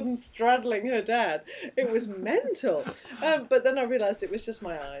Hannah Gordon straddling her dad. It was mental. But then I realised it was just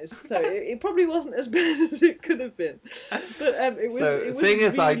my eyes. So it probably wasn't as bad as it could have been. But it was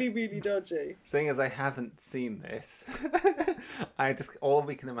really dodgy. Seeing as I haven't seen this, all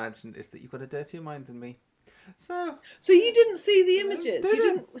we can imagine is that you've got a dirtier mind than me. So you didn't see the images? You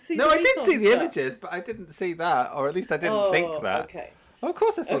didn't see No, the I did recon see the stuff? images, but I didn't see that, or at least I didn't think that. Okay. Oh, of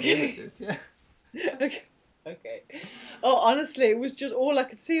course I saw the Okay. images, yeah. Okay. Okay. Oh, honestly, it was just all I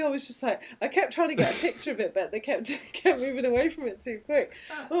could see. I was just like, I kept trying to get a picture of it, but they kept moving away from it too quick.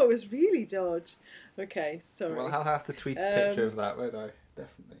 Oh, it was really dodge. Okay, sorry. Well, I'll have to tweet a picture of that, won't I?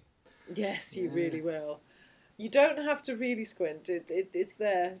 Definitely. Yes, you really will. You don't have to really squint. It's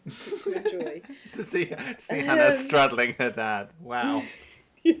there to enjoy. to see Hannah straddling her dad. Wow.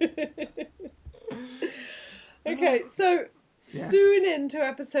 Okay, so soon into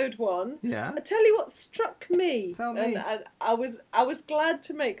episode 1. Yeah. I tell you what struck me. Tell me. And I was glad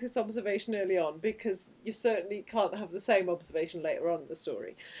to make this observation early on, because you certainly can't have the same observation later on in the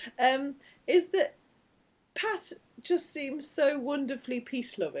story. Is that Pat just seems so wonderfully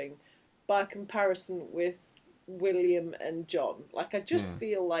peace-loving by comparison with William and John. Like, I just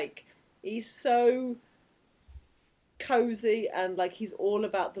feel like he's so cozy, and like he's all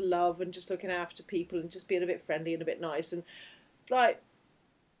about the love and just looking after people and just being a bit friendly and a bit nice. And like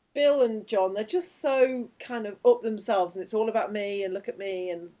Bill and John, they're just so kind of up themselves, and it's all about me and look at me,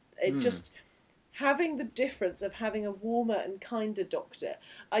 and it just having the difference of having a warmer and kinder Doctor.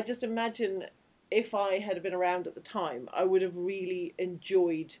 I just imagine if I had been around at the time, I would have really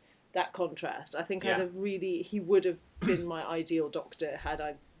enjoyed that contrast. I think he would have been my ideal Doctor had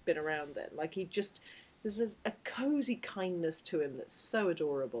I been around then. Like, there's a cosy kindness to him that's so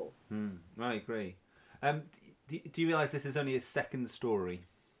adorable. I agree. Do you realise this is only his second story?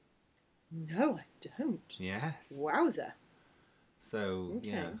 No, I don't. Yes. Wowzer. So,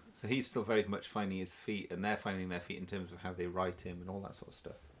 yeah. So he's still very much finding his feet, and they're finding their feet in terms of how they write him and all that sort of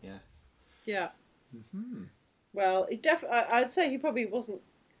stuff. Yeah. Yeah. Mm-hmm. Well, I'd say he probably wasn't...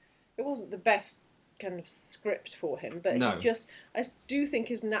 It wasn't the best kind of script for him, but I do think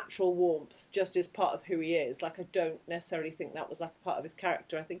his natural warmth just is part of who he is. Like, I don't necessarily think that was like a part of his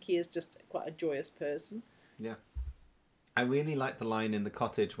character. I think he is just quite a joyous person. Yeah. I really liked the line in the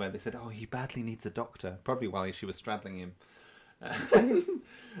cottage where they said, "Oh, he badly needs a doctor," probably while she was straddling him.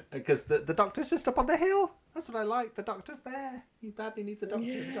 Because the doctor's just up on the hill. That's what I like. The doctor's there. He badly needs a doctor.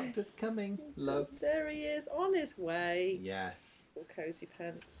 Yes. The doctor's coming. Love. There he is, on his way. Yes. Cozy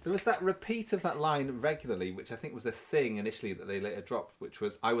pants. There was that repeat of that line regularly, which I think was a thing initially that they later dropped, which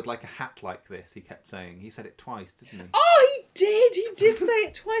was, "I would like a hat like this," he kept saying. He said it twice, didn't he? Oh, he did! He did say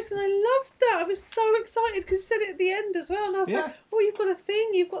it twice, and I loved that. I was so excited because he said it at the end as well, and I was like, oh, you've got a thing,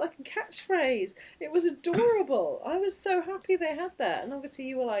 you've got like a catchphrase. It was adorable. I was so happy they had that, and obviously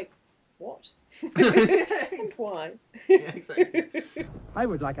you were like, what? And why? Yeah, exactly. I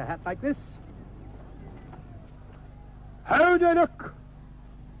would like a hat like this. How do I look?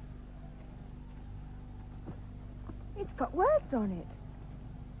 It's got words on it.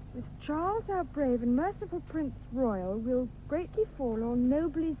 With Charles, our brave and merciful Prince Royal, will greatly fall or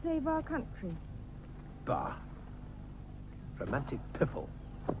nobly save our country. Bah. Romantic piffle.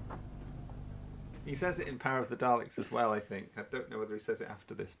 He says it in Power of the Daleks as well, I think. I don't know whether he says it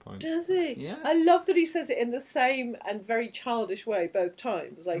after this point. Does he? Yeah. I love that he says it in the same and very childish way both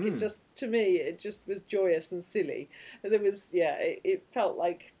times. Like, it just, to me, it just was joyous and silly. And there was, it felt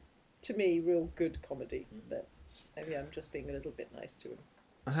like, to me, real good comedy. But maybe I'm just being a little bit nice to him.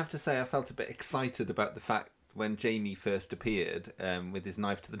 I have to say, I felt a bit excited about the fact when Jamie first appeared with his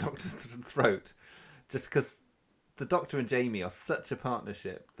knife to the Doctor's throat, just because the Doctor and Jamie are such a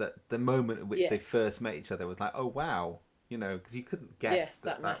partnership that the moment at which they first met each other was like, oh wow, because you couldn't guess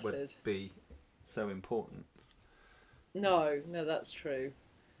that would be so important. No, that's true.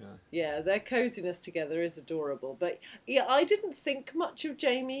 Yeah, their coziness together is adorable. But yeah, I didn't think much of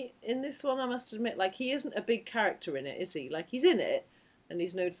Jamie in this one, I must admit. Like, he isn't a big character in it, is he? Like, he's in it and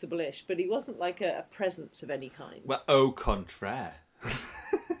he's noticeable-ish, but he wasn't like a presence of any kind. Well, au contraire.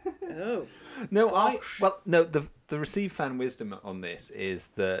 Oh. No, the received fan wisdom on this is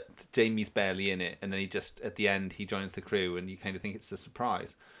that Jamie's barely in it, and then he just, at the end, he joins the crew, and you kind of think it's a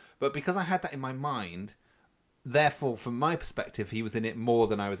surprise. But because I had that in my mind, therefore, from my perspective, he was in it more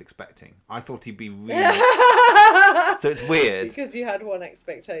than I was expecting. I thought he'd be really... So it's weird. Because you had one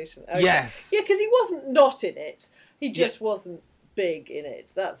expectation. Okay. Yes. Yeah, because he wasn't not in it. He just wasn't big in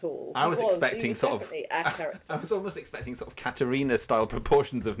it, that's all. I was expecting sort of a character. I was almost expecting sort of Katerina style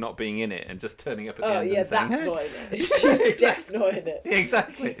proportions of not being in it and just turning up at the end and saying, that's not in it. She's definitely not in it.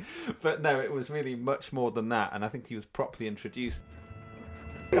 Exactly. But no, it was really much more than that, and I think he was properly introduced.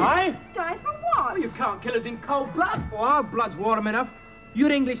 Die? Die for what? Oh, you can't kill us in cold blood. Oh, our blood's warm enough. Your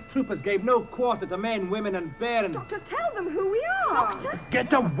English troopers gave no quarter to men, women and bairns. Doctor, tell them who we are. Doctor?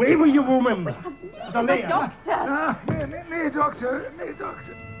 Get away with you, woman. We have need of a doctor. Me,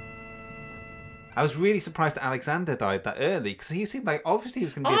 doctor. I was really surprised that Alexander died that early, because he seemed like obviously he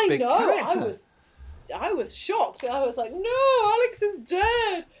was going to be a big character. I was shocked. I was like, no, Alex is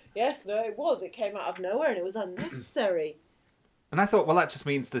dead. Yes, no, it was. It came out of nowhere and it was unnecessary. And I thought, well, that just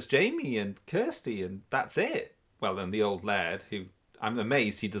means there's Jamie and Kirsty and that's it. Well, then the old laird, who I'm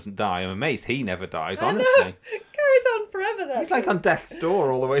amazed he doesn't die. I'm amazed he never dies, honestly. I know. It carries on forever, that He's like on death's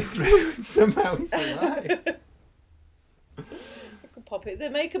door all the way through and somehow he's alive. Pop it. They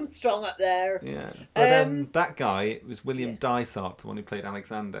make him strong up there. Yeah. But that guy, it was William Yes. Dysart, the one who played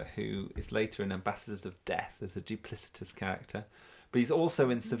Alexander, who is later in Ambassadors of Death as a duplicitous character. But he's also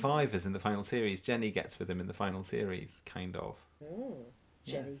in Survivors in the final series. Jenny gets with him in the final series, kind of.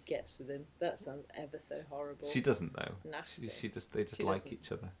 Jenny gets with him. That sounds ever so horrible. She doesn't, though. Nasty. They just She like doesn't.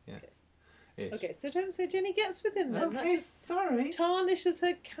 each other. Yeah. Ish. Okay, so don't say Jenny gets with him then. Okay, That just sorry. tarnishes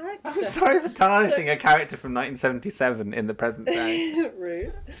her character. I'm sorry for tarnishing a character from 1977 in the present day.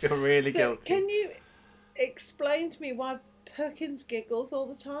 Rude. I feel really So guilty. can you explain to me why Perkins giggles all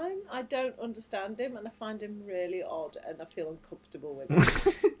the time? I don't understand him and I find him really odd and I feel uncomfortable with him.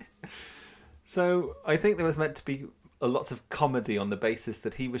 So I think there was meant to be a lot of comedy on the basis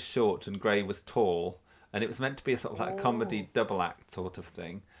that he was short and Gray was tall, and it was meant to be a sort of like a comedy double act sort of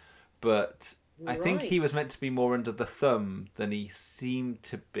thing. But I think he was meant to be more under the thumb than he seemed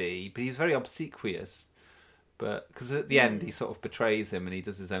to be. But he was very obsequious. But because at the end he sort of betrays him and he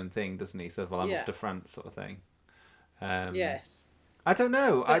does his own thing, doesn't he? Sort of, well, I'm off to France sort of thing. Yes. I don't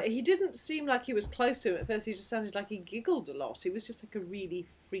know. But he didn't seem like he was close to him at first. He just sounded like he giggled a lot. He was just like a really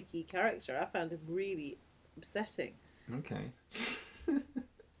freaky character. I found him really upsetting. Okay.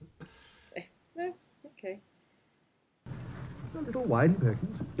 No? Okay. A little wine,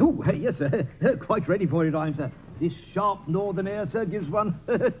 Perkins. Oh, yes, sir. Quite ready for it, I'm, sir. This sharp northern air, sir, gives one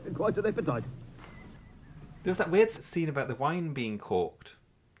quite an appetite. There was that weird scene about the wine being corked,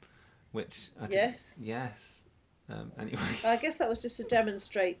 which I Yes. Yes. Anyway. I guess that was just to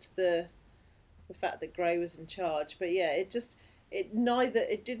demonstrate the fact that Gray was in charge. But yeah, it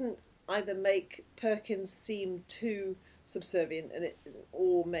didn't either make Perkins seem too subservient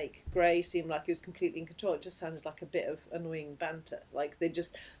or make Gray seem like he was completely in control. It just sounded like a bit of annoying banter. Like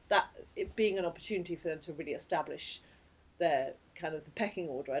it being an opportunity for them to really establish their kind of the pecking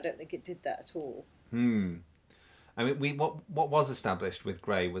order. I don't think it did that at all. I mean, what was established with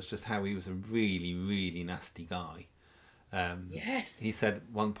Gray was just how he was a really, really nasty guy. Yes. He said at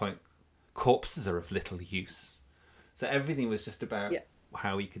one point, corpses are of little use. So everything was just about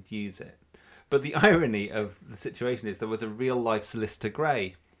how he could use it. But the irony of the situation is there was a real-life Solicitor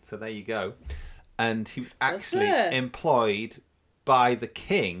Gray. So there you go. And he was actually employed by the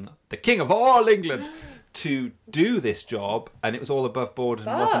king of all England, to do this job. And it was all above board and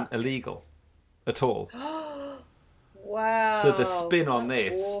wasn't illegal at all. Wow. So the spin on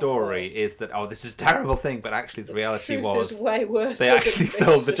this story is that, this is a terrible thing, but actually the reality was is way worse. they actually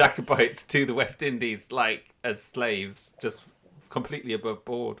sold the Jacobites to the West Indies as slaves, just completely above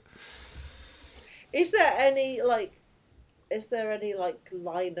board. Is there any line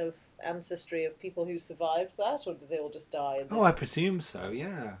of ancestry of people who survived that, or did they all just die? I presume so.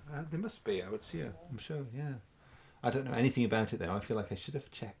 Yeah, there must be. I would see. I'm sure. Yeah, I don't know anything about it though. I feel like I should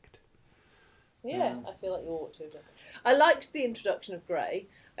have checked. Yeah, I feel like you ought to. I liked the introduction of Gray.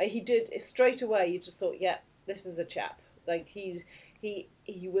 He did straight away. You just thought, yeah, this is a chap. Like he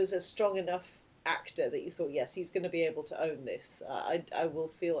was a strong enough actor that you thought, yes, he's going to be able to own this. I will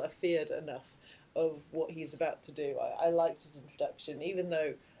feel afeared enough of what he's about to do. I liked his introduction, even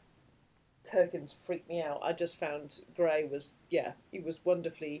though Perkins freaked me out. I just found Gray he was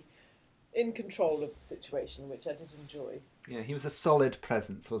wonderfully in control of the situation, which I did enjoy. Yeah, he was a solid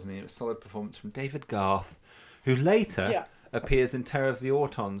presence, wasn't he? A solid performance from David Garth, who later appears in Terror of the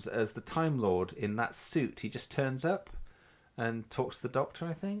Autons as the Time Lord in that suit. He just turns up and talks to the Doctor,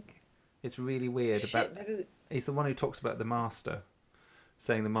 I think. It's really weird. He's the one who talks about the Master,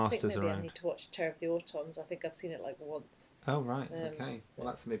 saying the Master's maybe around. I need to watch Terror of the Autons. I think I've seen it like once. Oh, right. Okay. Well,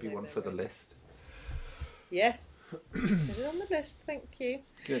 that's maybe one for the list. Yes. Put it on the list. Thank you.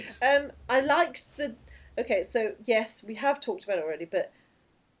 Good. I liked the... Okay, so yes, we have talked about it already, but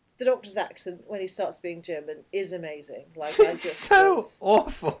the Doctor's accent when he starts being German is amazing. Like, It's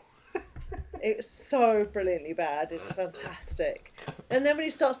awful. It's so brilliantly bad. It's fantastic. And then when he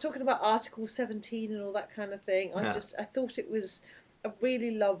starts talking about Article 17 and all that kind of thing, I thought it was... I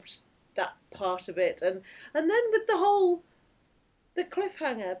really loved that part of it. And then with the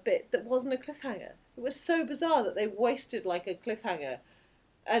cliffhanger bit that wasn't a cliffhanger. It was so bizarre that they wasted like a cliffhanger.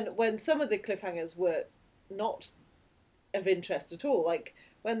 And when some of the cliffhangers were not of interest at all, like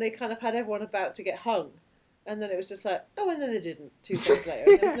when they kind of had everyone about to get hung, and then it was just like, and then they didn't 2 days later,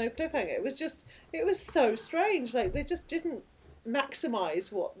 and there was no cliffhanger. It was so strange. Like they just didn't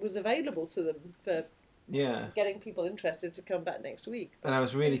maximise what was available to them for Yeah. getting people interested to come back next week. And I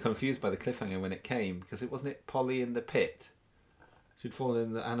was really confused by the cliffhanger when it came, because wasn't it Polly in the pit? She'd fallen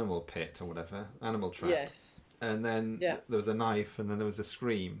in the animal pit or whatever, animal trap. Yes. And then there was a knife, and then there was a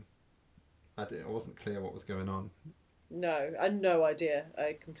scream. I wasn't clear what was going on. No, I had no idea.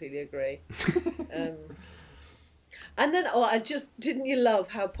 I completely agree. And then, didn't you love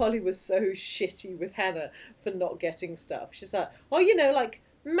how Polly was so shitty with Hannah for not getting stuff? She's like, like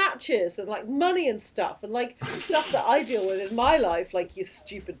matches and like money and stuff and like stuff that I deal with in my life, like, you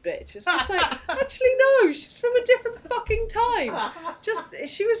stupid bitch. It's just like, actually no, she's from a different fucking time.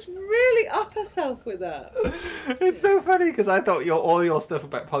 She was really up herself with that. It's so funny because I thought all your stuff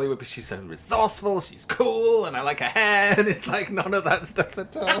about Polly would be she's so resourceful, she's cool, and I like her hair, and it's like none of that stuff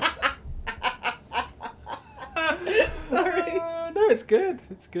at all. Sorry. No, it's good.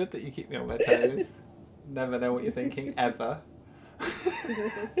 It's good that you keep me on my toes. Never know what you're thinking, ever.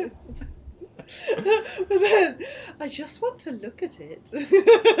 But then, I just want to look at it.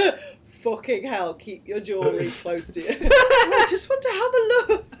 Fucking hell, keep your jewellery close to you. I just want to have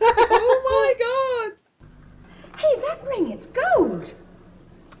a look. Oh my god. Hey, that ring, it's gold.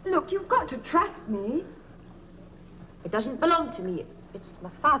 Look, you've got to trust me. It doesn't belong to me. It's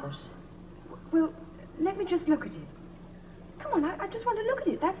my father's. Well, let me just look at it. Come on, I just want to look at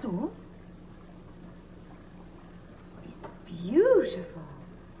it, that's all. It's beautiful.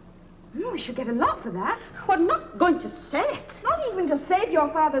 We should get a lot for that. We're not going to sell it. Not even to save your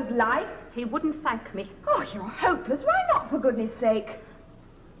father's life. He wouldn't thank me. Oh, you're hopeless. Why not, for goodness sake?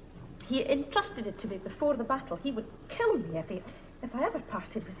 He entrusted it to me before the battle. He would kill me if I ever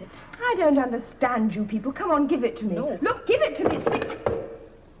parted with it. I don't understand you people. Come on, give it to me. No. Look, give it to me.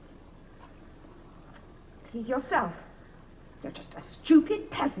 Please yourself. You're just a stupid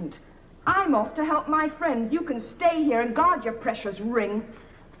peasant. I'm off to help my friends. You can stay here and guard your precious ring.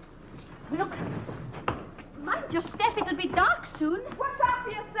 Look, mind your step. It'll be dark soon. Watch out for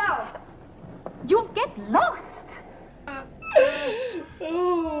yourself. You'll get lost.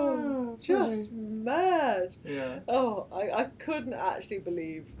 Oh, just mad. Yeah. Oh, I couldn't actually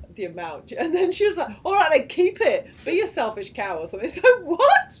believe the amount. And then she was like, all right, then keep it. Be a selfish cow or something. It's like,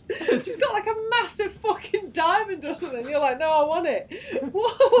 what? She's got like a massive fucking diamond or something. You're like, no, I want it.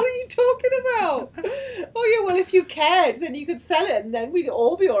 What are you talking about? Oh, yeah, well, if you cared, then you could sell it and then we'd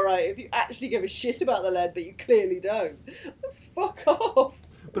all be all right if you actually give a shit about the lead, but you clearly don't. Fuck off.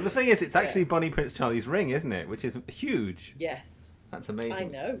 But the thing is, it's actually Bonnie Prince Charlie's ring, isn't it? Which is huge. Yes. That's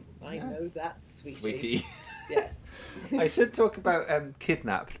amazing. I know that, sweetie. Yes. I should talk about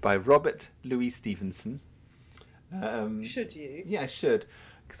Kidnapped by Robert Louis Stevenson. Should you? Yeah, I should.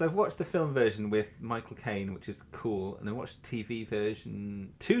 Because I've watched the film version with Michael Caine, which is cool, and I watched the TV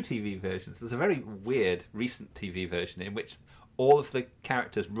version, 2 TV versions. There's a very weird recent TV version in which all of the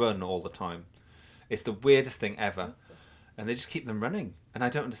characters run all the time. It's the weirdest thing ever. And they just keep them running. And I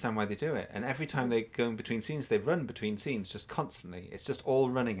don't understand why they do it. And every time they go in between scenes, they run between scenes just constantly. It's just all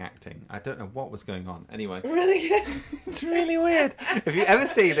running acting. I don't know what was going on. Anyway. Really? It's really weird. If you ever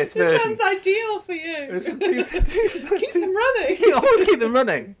see this It version... sounds ideal for you. It's from Keep them running. You always keep them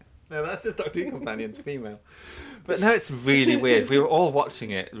running. No, that's just Doctor Who Companions, female. But no, it's really weird. We were all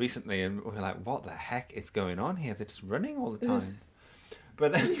watching it recently and we were like, what the heck is going on here? They're just running all the time.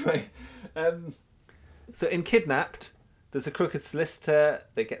 But anyway, so in Kidnapped... There's a crooked solicitor.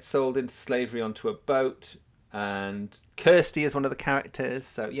 They get sold into slavery onto a boat. And Kirsty is one of the characters.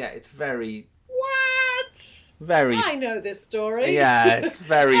 So, yeah, it's very... What? Very... I know this story. Yeah, it's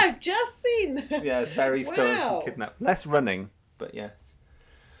very... I've just seen. Yeah, it's very stories Wow. from Kidnapped. Less running, but yes.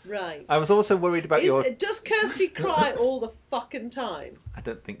 Right. I was also worried about Does Kirsty cry all the fucking time? I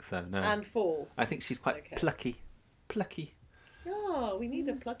don't think so, no. And fall? I think she's quite plucky. Plucky. Oh, we need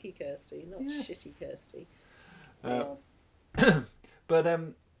a plucky Kirsty, not shitty Kirsty. But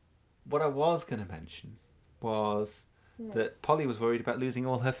what I was going to mention was that Polly was worried about losing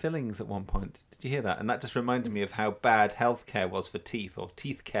all her fillings at one point. Did you hear that? And that just reminded me of how bad healthcare was for teeth, or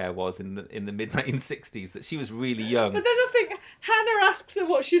teeth care was in the mid-1960s, that she was really young. But then I think Hannah asks her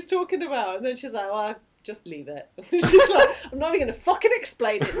what she's talking about, and then she's like, well, just leave it. She's like, I'm not even going to fucking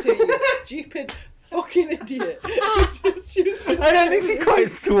explain it to you, you stupid fucking idiot. I don't think she quite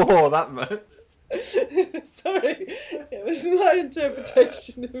swore that much. Sorry, it was my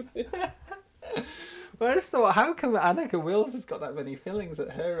interpretation of it. But I just thought, how come Annika Wills has got that many fillings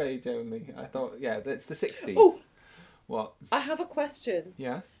at her age only? I thought, yeah, it's the 60s. Oh, what? I have a question.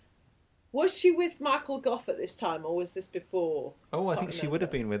 Yes? Was she with Michael Gough at this time, or was this before? Oh, I think she would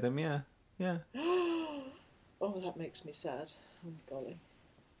have been with him, yeah. Yeah. Oh, that makes me sad. Oh, golly.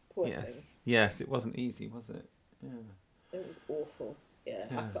 Poor thing. Yes, it wasn't easy, was it? Yeah. It was awful. Yeah,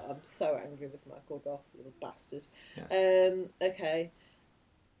 Yeah. I'm so angry with Michael Gough, little bastard. Yeah. Okay.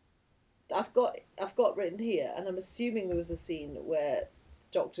 I've got written here, and I'm assuming there was a scene where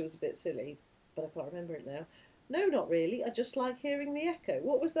Doctor was a bit silly, but I can't remember it now. No, not really. I just like hearing the echo.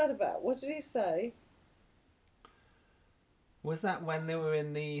 What was that about? What did he say? Was that when they were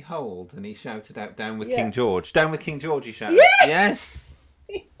in the hold and he shouted out, "Down with Yeah. King George"? Down with King George, he shouted. Yes!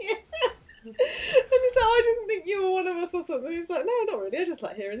 Yes! And he's like, I didn't think you were one of us or something. He's like, no, not really. I just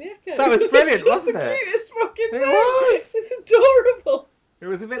like hearing the echo. That was brilliant, It's just wasn't the it? cutest fucking It thing. was. It's adorable. It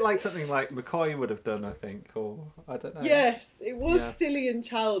was a bit like something like McCoy would have done, I think, or I don't know. Yes, it was Yeah. silly and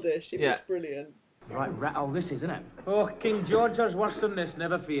childish. It was brilliant. Right rattle this, isn't it? Oh, King George is worse than this,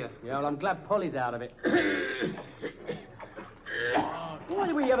 never fear. Yeah, well, I'm glad Polly's out of it. Why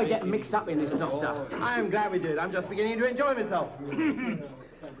did we ever get mixed up in this, Doctor? I am glad we did. I'm just beginning to enjoy myself.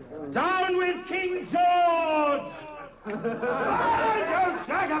 Down with King George! You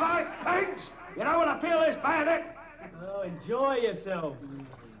Jacobite thanks! You know when I feel this bayonet? Oh, enjoy yourselves.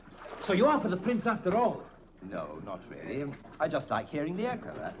 So you are for the prince after all? No, not really. I just like hearing the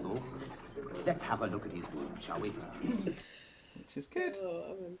echo, that's all. Let's have a look at his wound, shall we? Which is good. Oh,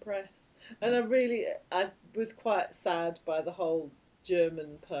 I'm impressed. And I was quite sad by the whole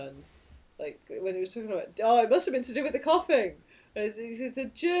German pun. Like, when he was talking about, it must have been to do with the coughing. It's a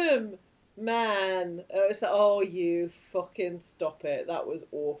germ man. It's like, oh, you fucking stop it. That was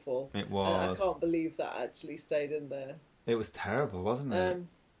awful. It And I was. can't believe that actually stayed in there. It was terrible, wasn't it?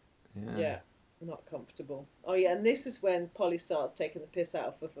 Yeah, not comfortable. Oh yeah, and this is when Polly starts taking the piss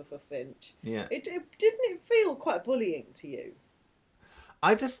out of Finch. Yeah. Didn't it feel quite bullying to you?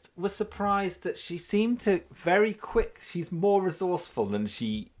 I just was surprised that she seemed to very quick. She's more resourceful than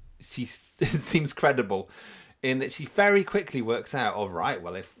she seems credible, in that she very quickly works out. All right,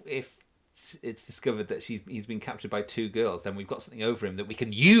 well, if it's discovered that he's been captured by two girls, then we've got something over him that we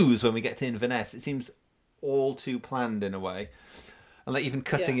can use when we get to Inverness. It seems all too planned in a way. And like even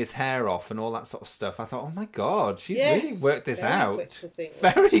cutting his hair off and all that sort of stuff. I thought, oh my God, she's really worked this out. Quick to think,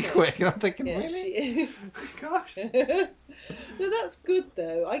 very quick. And I'm thinking, really? She... Gosh. No, that's good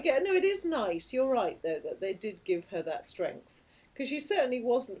though. It is nice. You're right though that they did give her that strength, because she certainly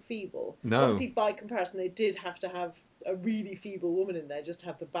wasn't feeble. No. Obviously, by comparison, they did have to have a really feeble woman in there just to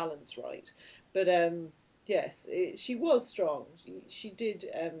have the balance right. But yes, she was strong. She did.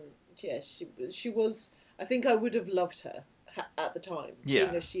 Yes, she was. I think I would have loved her at the time,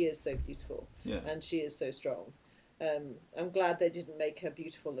 even though she is so beautiful and she is so strong. I'm glad they didn't make her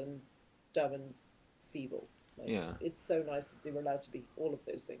beautiful and dumb and feeble. It's so nice that they were allowed to be all of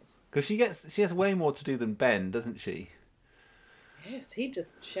those things. Because she has way more to do than Ben, doesn't she? Yes, he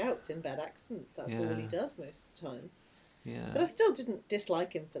just shouts in bad accents. That's all he does most of the time. Yeah. But I still didn't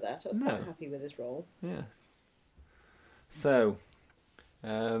dislike him for that. I was quite happy with his role. Yes. So,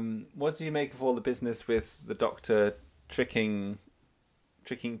 what do you make of all the business with the Doctor tricking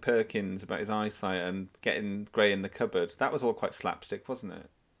Perkins about his eyesight and getting Grey in the cupboard? That was all quite slapstick, wasn't it?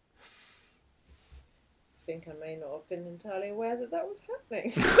 I think I may not have been entirely aware that was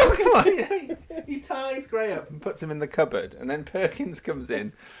happening. Oh, come on! He ties Grey up and puts him in the cupboard, and then Perkins comes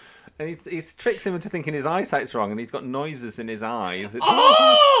in, and he tricks him into thinking his eyesight's wrong, and he's got noises in his eyes.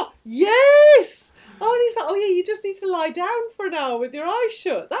 Oh, yes! Oh, and he's like, oh yeah, you just need to lie down for an hour with your eyes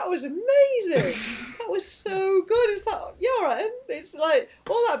shut. That was amazing. That was so good. It's like, you're all right. It's like,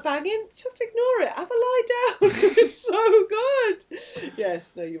 all that banging, just ignore it. Have a lie down. It was so good.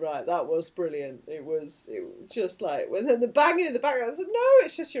 Yes, no, you're right. That was brilliant. It was just like, when then the banging in the background, I said, no,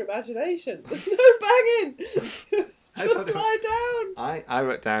 it's just your imagination. There's no banging. Just lie down. I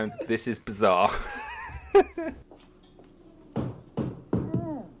wrote down, this is bizarre.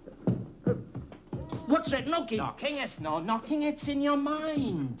 What's that knocking? Knocking? It's not knocking, it's in your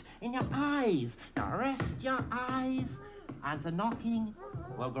mind, in your eyes. Now rest your eyes, and the knocking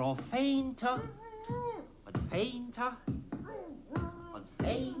will grow fainter, and fainter, and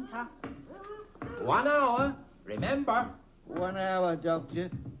fainter. 1 hour, remember. 1 hour, Doctor.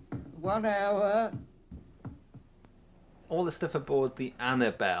 1 hour. All the stuff aboard the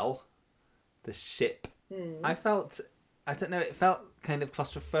Annabelle, the ship, I don't know, it felt kind of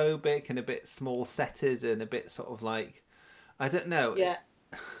claustrophobic and a bit small-setted and a bit sort of like, I don't know. Yeah.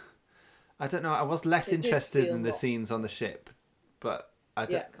 I don't know. I was less interested in the scenes on the ship, but I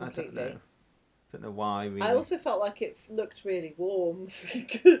don't know. I don't know why. Really. I also felt like it looked really warm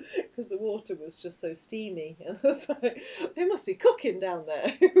because the water was just so steamy, and I was like, they must be cooking down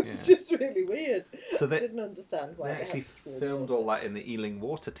there. It was just really weird. So I didn't understand why they actually filmed all that in the Ealing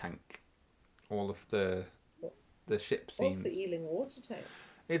water tank. All of the ship scenes. What's the Ealing water tank?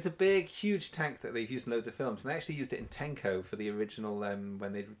 It's a big, huge tank that they've used in loads of films, and they actually used it in Tenko for the original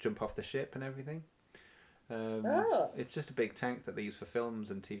when they jump off the ship and everything. It's just a big tank that they use for films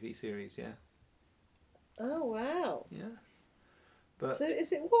and TV series. Yeah. Oh wow. Yes. But so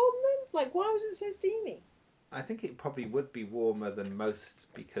is it warm then? Like, why was it so steamy? I think it probably would be warmer than most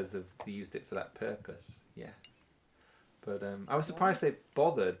because of they used it for that purpose. Yes. But I was surprised they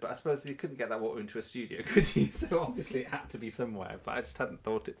bothered, but I suppose you couldn't get that water into a studio, could you? So obviously it had to be somewhere, but I just hadn't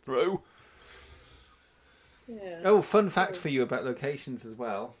thought it through. Yeah. Oh, fun fact for you about locations as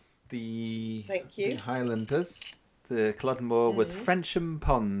well. The Highlanders, the Culloden Moor was Frensham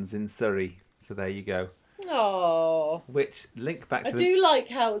Ponds in Surrey. So there you go. Oh. Which link back to I do like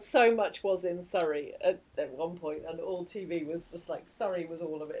how so much was in Surrey at one point, and all TV was just like Surrey was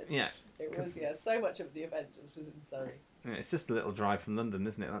all of it. Yeah. It was, so much of the Avengers was in Surrey. Yeah, it's just a little drive from London,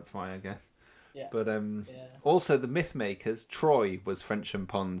 isn't it? That's why, I guess. Yeah. But also the Mythmakers, Troy was Frensham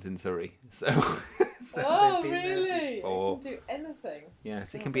Ponds in Surrey. So, oh, really? It can do anything.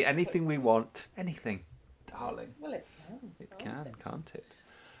 Yes, it can be anything we want. Anything, darling. Well, it can. It can, can't it?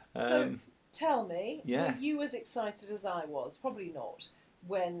 So, tell me, yes. were you as excited as I was? Probably not,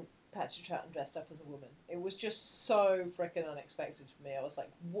 when Patrick Troughton dressed up as a woman. It was just so freaking unexpected for me. I was like,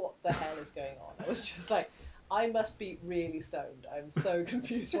 what the hell is going on? I was just like, I must be really stoned. I'm so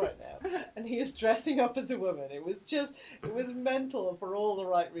confused right now. And he is dressing up as a woman. It was mental for all the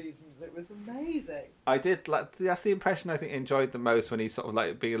right reasons. It was amazing. I did, that's the impression I think I enjoyed the most, when he sort of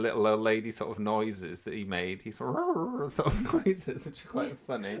like being a little old lady sort of noises that he made. He sort of noises, which are quite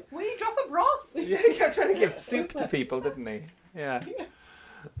funny. Will you drop a broth? Yeah, he kept trying to give soup to people, didn't he? Yeah. Yes.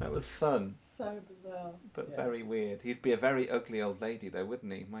 That was fun. So bizarre. But very weird. He'd be a very ugly old lady though,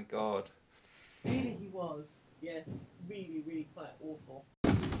 wouldn't he? My God. Really, he was. Yes. Really, really quite awful.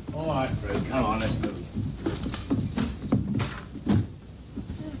 All right, Fred, come on, let's move.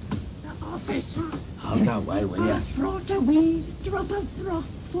 Officer. Oh, don't wait, will you? I brought a wee drop of broth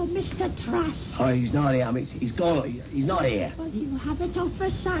for Mr. Trask. Oh, he's not here. I mean, he's gone. He's not here. Well, you have it off for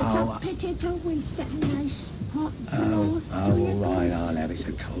sight. Oh, A pity to waste it. Nice hot Oh, broth. all right, I'll have it. It's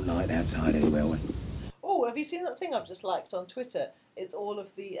a cold night outside anyway. Oh, have you seen that thing I've just liked on Twitter? It's all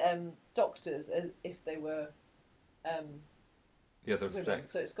of the doctors as if they were The other women.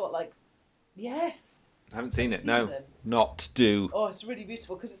 sex. So it's got like, yes. I haven't seen it. Seen No, them? not do. Oh, it's really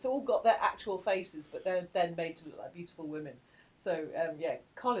beautiful because it's all got their actual faces, but they're then made to look like beautiful women. So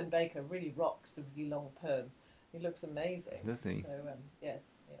Colin Baker really rocks the really long perm. He looks amazing. Does he? So yes,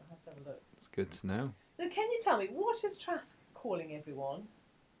 I'll have to have a look. It's good to know. So can you tell me, what is Trask calling everyone?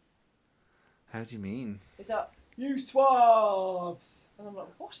 How do you mean? It's like, you swabs! And I'm like,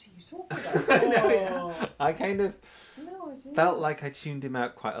 what are you talking about? I kind of No idea. felt like I tuned him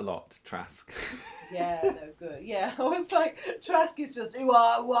out quite a lot, Trask. Yeah, no good. Yeah, I was like, Trask is just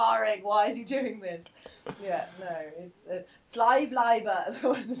ooh-ah-ing. Why is he doing this? Yeah, no, it's Slive Liber.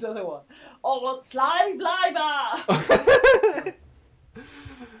 There was this other one. I want Slive Liber!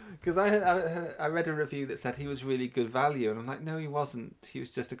 Because I read a review that said he was really good value, and I'm like, no, he wasn't. He was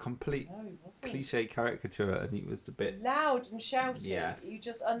just a complete cliche caricature, and he was a bit loud and shouting. Yes. You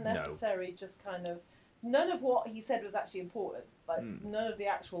just unnecessary, just kind of. None of what he said was actually important. Like none of the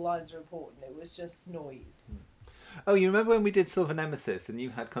actual lines are important. It was just noise. Oh, you remember when we did Silver Nemesis, and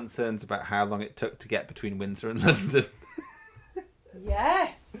you had concerns about how long it took to get between Windsor and London?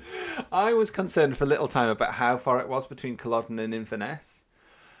 Yes. I was concerned for a little time about how far it was between Culloden and Inverness.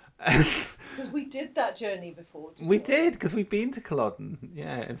 Because we did that journey before, didn't we? We did, because we've been to Culloden.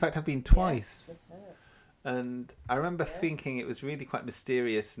 Yeah, in fact, I've been twice. Yes, and I remember thinking it was really quite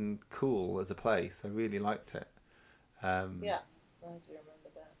mysterious and cool as a place. I really liked it. Yeah, I do remember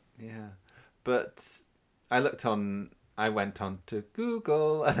that. Yeah. But I went on to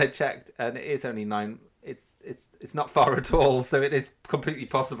Google and I checked, and it is only 9. It's not far at all, so it is completely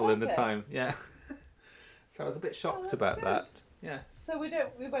possible in the time. Yeah. So I was a bit shocked about that. Yeah. So we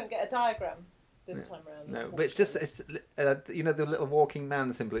won't get a diagram this time around. No, but it's the little walking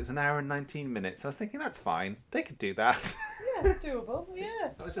man symbol. It's 1 hour and 19 minutes. I was thinking that's fine. They could do that. Yeah, doable. Yeah.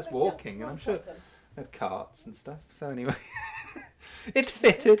 I was just walking, and I'm sure they had carts and stuff. So anyway, it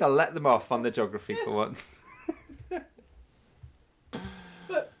fitted. I'll let them off on the geography for once.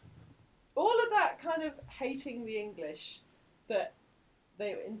 But all of that kind of hating the English that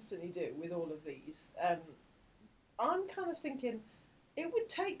they instantly do with all of these. I'm kind of thinking it would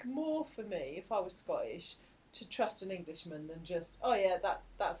take more for me if I was Scottish to trust an Englishman than just, oh yeah,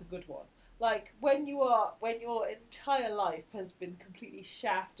 that's a good one. Like when your entire life has been completely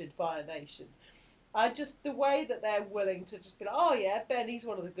shafted by a nation, the way that they're willing to just be like, oh yeah, Ben, he's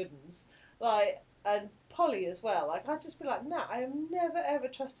one of the good ones. Like and Polly as well. Like, I'd just be like, nah, I am never ever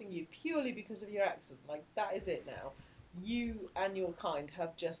trusting you purely because of your accent. Like, that is it now. You and your kind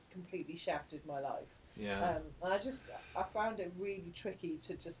have just completely shafted my life. Yeah. And I found it really tricky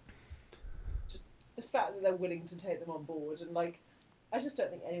to just the fact that they're willing to take them on board, and like, I just don't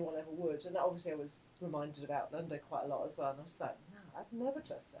think anyone ever would. And obviously I was reminded about Outlander quite a lot as well, and I was like, no, I'd never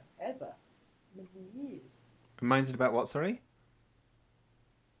trust her, ever. In years. Reminded about what, sorry?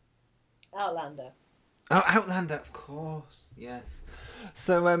 Outlander. Oh, Outlander, of course, yes.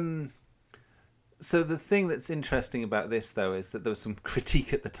 So, so the thing that's interesting about this, though, is that there was some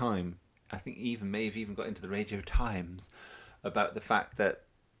critique at the time. I think may have even got into the Radio Times about the fact that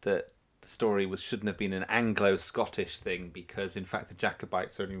the story shouldn't have been an Anglo-Scottish thing, because in fact the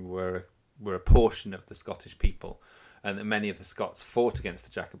Jacobites only were a portion of the Scottish people, and that many of the Scots fought against the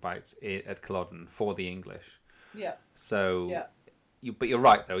Jacobites at Culloden for the English. Yeah. So, yeah. But you're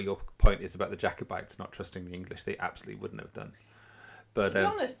right, though. Your point is about the Jacobites not trusting the English. They absolutely wouldn't have done. But, to be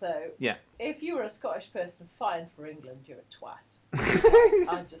honest, though, yeah. If you were a Scottish person fighting for England, you're a twat.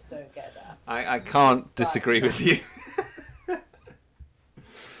 I just don't get that. I can't disagree with you.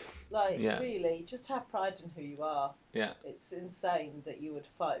 Like, really, just have pride in who you are. Yeah. It's insane that you would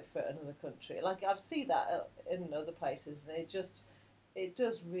fight for another country. Like, I've seen that in other places, and it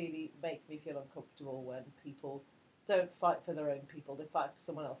does really make me feel uncomfortable when people don't fight for their own people, they fight for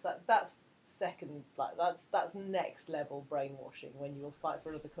someone else. That's second, like, that's next level brainwashing, when you will fight for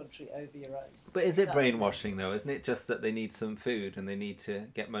another country over your own. But is it brainwashing, though? Isn't it just that they need some food and they need to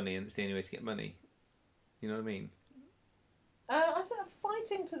get money, and it's the only way to get money? You know what I mean? I don't know,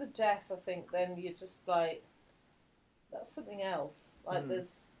 fighting to the death, I think, then you're just like, that's something else. Like,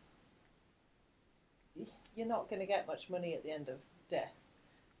 you're not going to get much money at the end of death.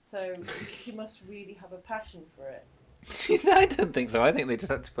 So you must really have a passion for it. I don't think so. I think they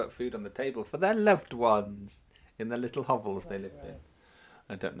just had to put food on the table for their loved ones in the little hovels they lived in.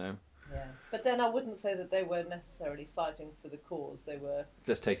 I don't know. Yeah. But then I wouldn't say that they were necessarily fighting for the cause. They were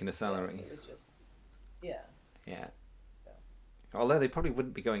just taking a salary. It was just, yeah. Yeah. Although they probably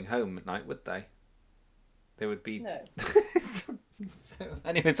wouldn't be going home at night, would they? They would be... No. So,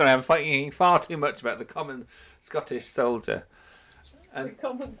 anyway, sorry, I'm fighting far too much about the common Scottish soldier. The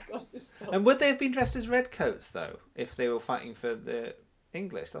common Scottish soldier. And would they have been dressed as redcoats, though, if they were fighting for the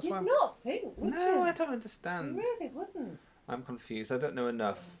English? That's You'd why not think, would you? No, I don't understand. You really wouldn't. I'm confused. I don't know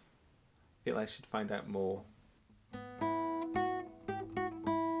enough. I feel I should find out more.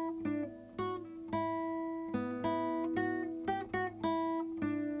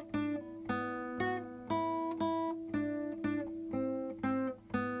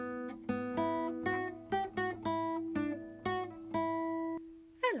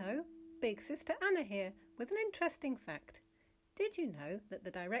 Big Sister Anna here with an interesting fact. Did you know that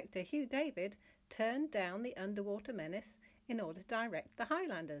the director Hugh David turned down The Underwater Menace in order to direct The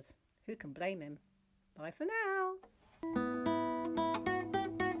Highlanders? Who can blame him? Bye for now.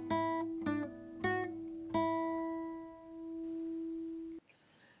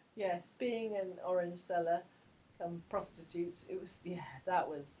 Yes, being an orange seller come prostitute, it was, that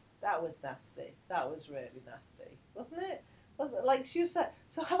was nasty. That was really nasty, wasn't it? Like she was saying,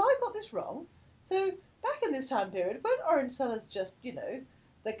 so have I got this wrong? So back in this time period, weren't orange sellers just,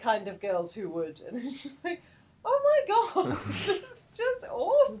 the kind of girls who would? And it's just like, oh my God, this is just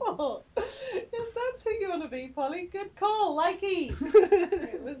awful. Yes, that's who you want to be, Polly. Good call, likey.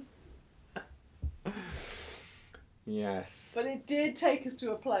 It was... Yes. But it did take us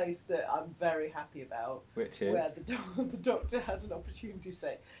to a place that I'm very happy about. Which is? Where the doctor had an opportunity to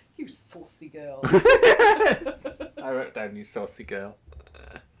say, you saucy girl. I wrote down, you saucy girl.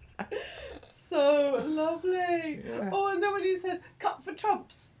 So lovely. Yeah. Oh, and then when you said, cut for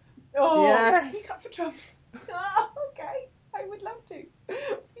Trumps. Oh, yes. Can you cut for Trumps? Oh, okay. I would love to.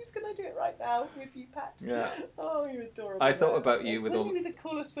 He's going to do it right now with you, Pat. Yeah. Oh, you're adorable. I thought about you with all... Wouldn't you be the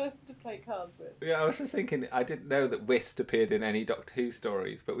coolest person to play cards with? Yeah, I was just thinking, I didn't know that Whist appeared in any Doctor Who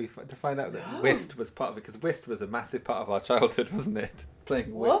stories, but to find out that Whist was part of it, because Whist was a massive part of our childhood, wasn't it?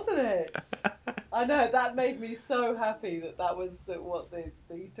 Playing Whist. Wasn't it? I know, that made me so happy that was what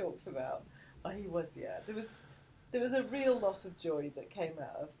he talked about. Oh, he was, yeah. There was a real lot of joy that came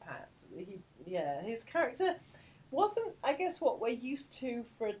out of Pat. His character wasn't, I guess, what we're used to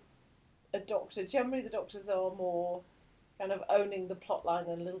for a doctor. Generally, the doctors are more kind of owning the plot line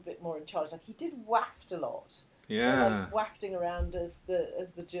and a little bit more in charge. Like, he did waft a lot. Yeah. Like, wafting around as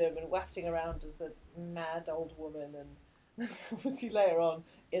the German, wafting around as the mad old woman, and obviously later on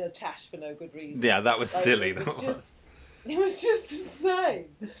in a tash for no good reason. Yeah, that was silly. It was just insane.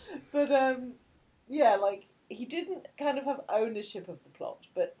 But, he didn't kind of have ownership of the plot,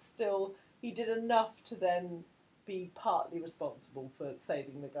 but still he did enough to then be partly responsible for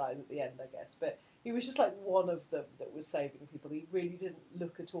saving the guy at the end, I guess. But he was just like one of them that was saving people. He really didn't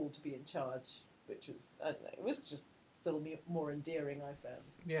look at all to be in charge, which was, I don't know, it was just still more endearing, I found.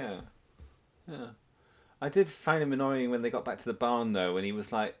 Yeah. I did find him annoying when they got back to the barn, though, when he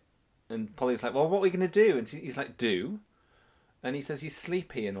was like, and Polly's like, well, what are we going to do? And he's like, do? And he says he's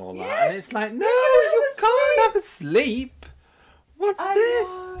sleepy and all that. And it's like, no, you can't have a sleep. What's this?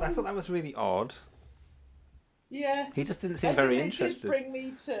 I thought that was really odd. Yeah. He just didn't seem very It interested. did bring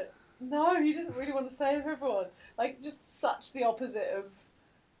me to... No, he didn't really want to save everyone. Like, just such the opposite of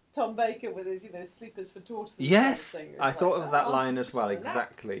Tom Baker with his, sleepers for tortoises. Yes, kind of thing. I thought of that oh, line as well, just relax.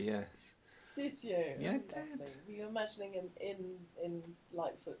 exactly, yes. Did you? Yeah, I did. Lovely. Were you imagining him in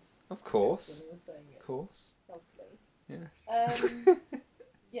Lightfoot's? Of course. When you were saying it? Of course. Lovely. Yes.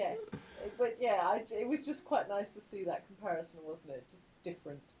 Yes. But yeah, it was just quite nice to see that comparison, wasn't it? Just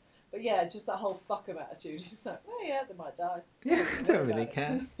different. But yeah, just that whole fuck 'em attitude. Just like, oh yeah, they might die. Yeah, I don't really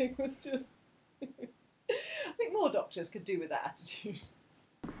care. It was just... I think more doctors could do with that attitude.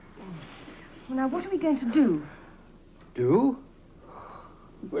 Well, now, what are we going to do? Do?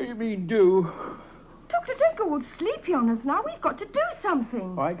 What do you mean, do? Doctor, don't go all sleepy on us now. We've got to do something.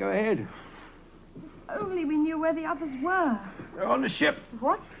 All right, go ahead. If only we knew where the others were. They're on the ship.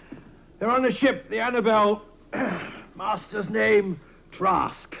 What? They're on the ship, the Annabelle. Master's name,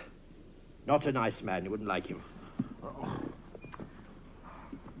 Trask. Not a nice man. You wouldn't like him.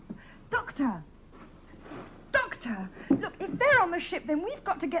 Doctor! Doctor! Look, if they're on the ship, then we've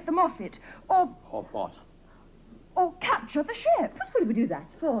got to get them off it. Or what? Or capture the ship. What would we do that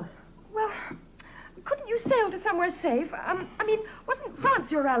for? Well, couldn't you sail to somewhere safe? I mean, wasn't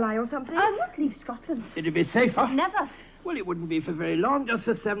France your ally or something? I'll not leave Scotland. It'd be safer. Never. Well, it wouldn't be for very long, just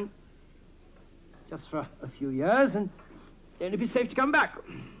for a few years, and then it'd be safe to come back.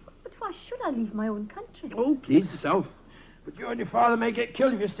 But why should I leave my own country? Oh, please yourself. But you and your father may get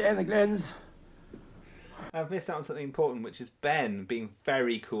killed if you stay in the Glens. I've missed out on something important, which is Ben being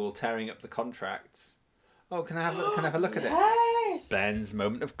very cool, tearing up the contracts. Oh, can I have a look at it? Yes! Ben's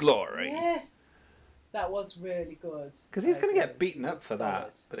moment of glory. Yes! That was really good. Because he's going to get beaten It up was for solid.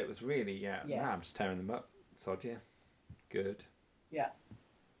 that. But it was really, Yes. I'm just tearing them up. Sod you. Good. Yeah.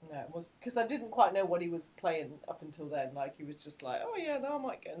 No, it was... Because I didn't quite know what he was playing up until then. Like, he was just like, oh yeah, no, I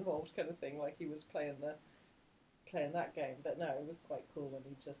might get involved kind of thing. Like, he was playing that game. But no, it was quite cool when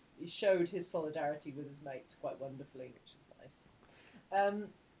he showed his solidarity with his mates quite wonderfully, which is nice.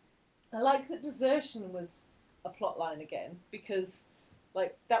 I like that desertion was a plot line again, because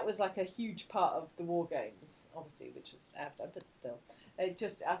like that was like a huge part of the War Games, obviously, which was after, but still. I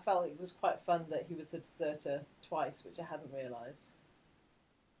felt it was quite fun that he was a deserter twice, which I hadn't realised.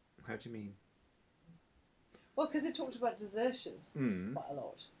 How do you mean? Well, because they talked about desertion quite a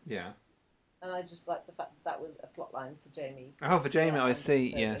lot. Yeah. And I just like the fact that was a plot line for Jamie. Oh, for Jamie, I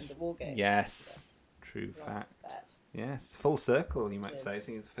see. So Yes. in the War Games. Yes. True Liked fact. that. Yes. Full circle, you might Yes. say. I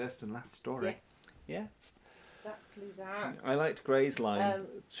think it's first and last story. Yes. Exactly that. I liked Grey's line,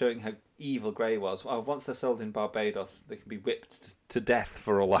 showing how evil Grey was. Oh, once they're sold in Barbados, they can be whipped to death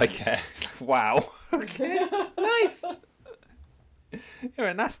for all I care. Wow. Okay. Nice. You're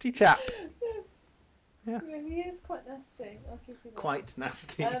a nasty chap. Yes. Yeah. Yeah, he is quite nasty. I'll give you that. Quite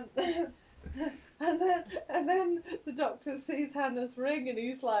nasty. And then the doctor sees Hannah's ring and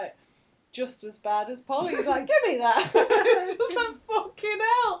he's like, just as bad as Polly. He's like, give me that. It's just like, fucking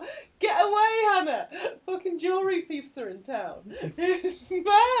hell. Get away, Hannah. Fucking jewellery thieves are in town. It's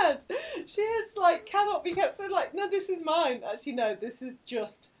mad. She is like, cannot be kept. So like, no, this is mine. Actually, no, this is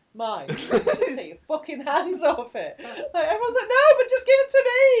just mine. Just take your fucking hands off it. Like, everyone's like, no, but just give it to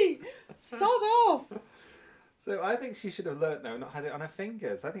me. Sod off. So I think she should have learnt, though, not had it on her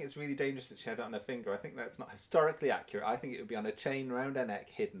fingers. I think it's really dangerous that she had it on her finger. I think that's not historically accurate. I think it would be on a chain round her neck,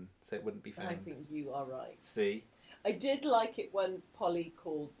 hidden, so it wouldn't be found. I think you are right. See? I did like it when Polly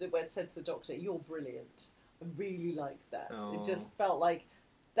said to the doctor, you're brilliant. I really liked that. Oh. It just felt like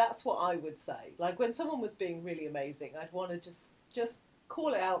that's what I would say. Like when someone was being really amazing, I'd want to just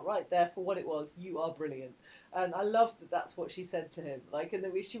call it out right there for what it was. You are brilliant. And I loved that that's what she said to him. Like, and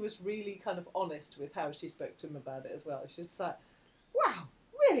she was really kind of honest with how she spoke to him about it as well. She was like, wow,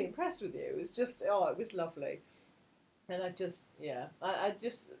 really impressed with you. It was just, it was lovely. And I just,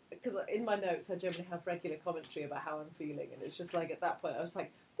 because in my notes I generally have regular commentary about how I'm feeling. And it's just like, at that point I was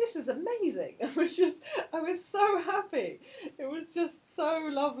like, this is amazing. I was so happy. It was just so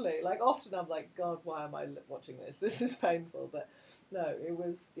lovely. Like often I'm like, God, why am I watching this? This is painful. But no, it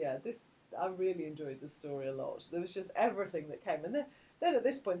was, I really enjoyed the story a lot. There was just everything that came. And then at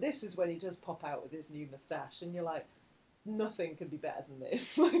this point, this is when he does pop out with his new moustache. And you're like, nothing can be better than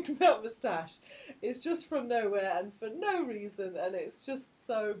this. Like, that moustache. It's just from nowhere and for no reason, and it's just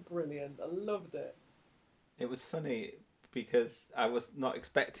so brilliant. I loved it. It was funny because I was not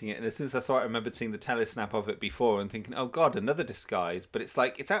expecting it, and as soon as I saw it, I remembered seeing the telesnap of it before and thinking, oh God, another disguise. But it's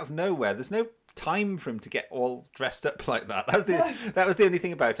like, it's out of nowhere. There's no time for him to get all dressed up like that. That was the only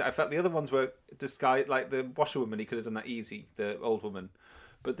thing about it. I felt the other ones were disguised, like the washerwoman, he could have done that easy, the old woman.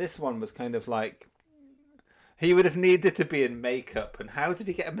 But this one was kind of like, he would have needed to be in makeup, and how did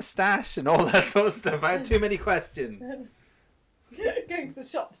he get a moustache and all that sort of stuff? I had too many questions. Going to the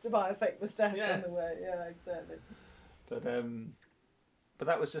shops to buy a fake moustache on the way. Yeah, exactly. But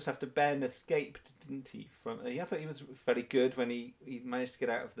that was just after Ben escaped, didn't he? I thought he was very good when he managed to get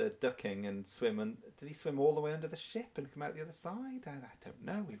out of the ducking and swim. And did he swim all the way under the ship and come out the other side? I don't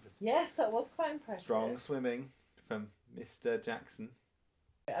know. He was that was quite impressive. Strong swimming from Mr. Jackson.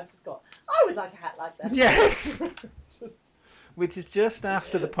 I would like a hat like that. Yes! Which is just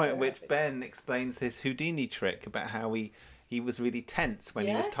after the point at which Ben explains his Houdini trick about how he was really tense when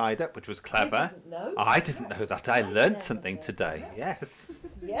he was tied up, which was clever. I didn't know that. I learned something today. Yes.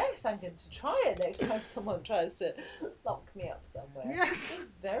 Yes, I'm going to try it next time someone tries to lock me up somewhere. Yes. It's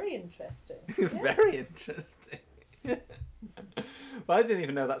very interesting. Very interesting. But I didn't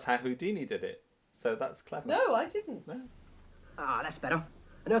even know that's how Houdini did it. So that's clever. No, I didn't. No. That's better.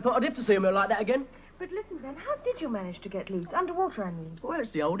 I never thought I'd live to see him like that again. But listen, Ben, how did you manage to get loose? Underwater, I mean. Well, it's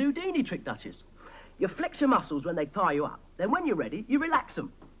the old Houdini trick, Duchess. You flex your muscles when they tie you up. Then when you're ready, you relax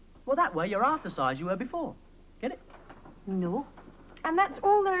them. Well, that way you're half the size you were before. Get it? No. And that's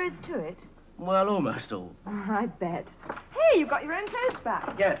all there is to it? Well, almost all. I bet. Hey, you got your own clothes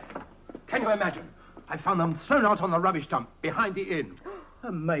back. Yes. Can you imagine? I found them thrown out on the rubbish dump behind the inn.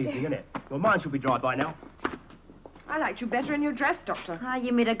 Amazing, isn't it? Well, mine should be dry by now. I liked you better in your dress, Doctor.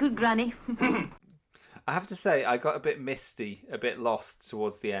 You made a good granny. I have to say, I got a bit misty, a bit lost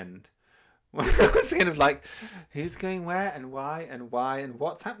towards the end. I was kind of like, who's going where and why and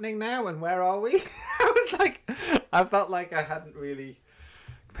what's happening now and where are we? I felt like I hadn't really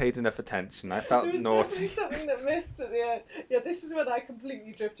paid enough attention. I felt naughty. There was something that missed at the end. Yeah, this is when I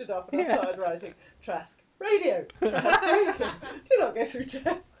completely drifted off and I started writing Trask Radio. Trask Radio. Do not go through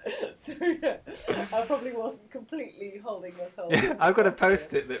death. So yeah, I probably wasn't completely holding myself. Yeah, I've got a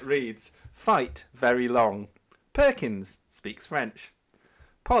post-it that reads, fight very long. Perkins speaks French.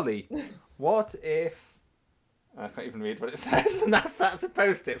 Polly, what if... I can't even read what it says, and that's a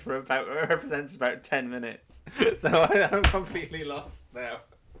post-it for about, it represents about 10 minutes. So I'm completely lost now.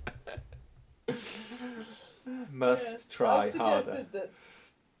 Must try I've harder. suggested that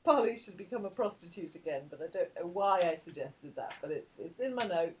Polly should become a prostitute again, but I don't know why I suggested that, but it's in my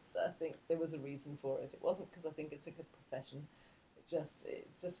notes. I think there was a reason for it. It wasn't because I think it's a good profession. It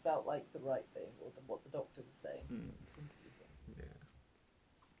just felt like the right thing, or what the doctor was saying. Yeah.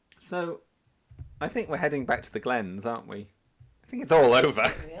 So, I think we're heading back to the Glens, aren't we? I think it's all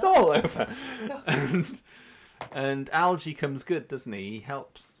over. It's all over. And Algie comes good, doesn't he? He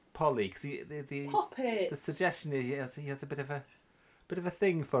helps Polly because the suggestion is he has a bit of a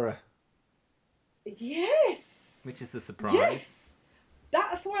thing for her. Yes. Which is the surprise. Yes.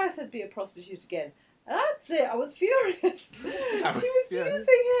 That's why I said be a prostitute again. That's it. I was furious. She was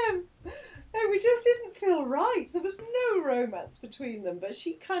using him. No, we just didn't feel right. There was no romance between them, but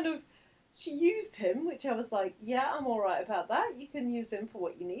she used him, which I was like, yeah, I'm all right about that. You can use him for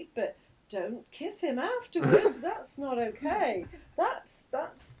what you need, but don't kiss him afterwards. That's not okay. That's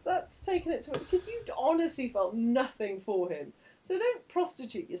taking it to it, because you honestly felt nothing for him. So don't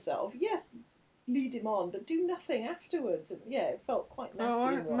prostitute yourself. Yes, lead him on, but do nothing afterwards. And yeah, it felt quite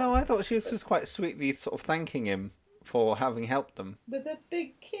nasty. No, I thought she was just quite sweetly sort of thanking him for having helped them. With a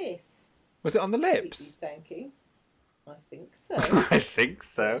big kiss. Was it on the lips? Sweetly thanking. I think so. I think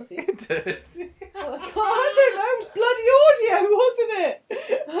so. It did. I don't know. It was bloody audio, wasn't it?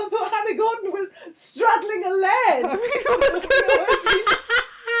 I thought Hannah Gordon was straddling a lead.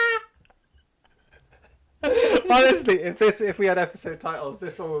 Honestly, if we had episode titles,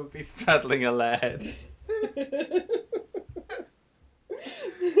 this one would be straddling a lead.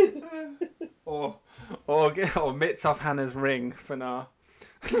 or mitts off Hannah's ring for now.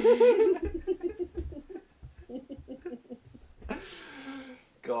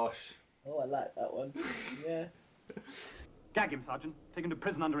 Gosh. Oh, I like that one. Yes. Gag him, Sergeant. Take him to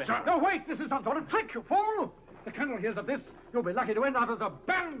prison under arrest. No, wait! This is some sort of trick, you fool! The Colonel hears of this. You'll be lucky to end up as a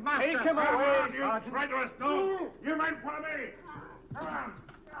bandmaster. Take him away, you traitorous dog! You men follow me! Come on!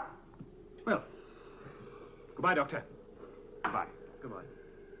 Well, goodbye, Doctor. Goodbye. Goodbye.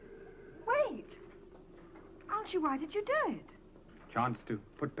 Wait! Algie, why did you do it? Chance to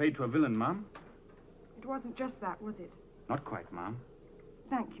put paid to a villain, Ma'am. It wasn't just that, was it? Not quite, ma'am.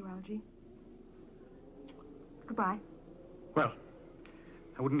 Thank you, Algy. Goodbye. Well,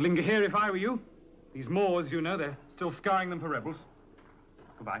 I wouldn't linger here if I were you. These Moors, you know, they're still scouring them for rebels.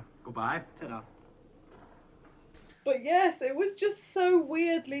 Goodbye. Goodbye. Ta-da. But yes, it was just so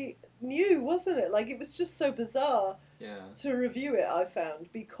weirdly new, wasn't it? Like, it was just so bizarre to review it, I found,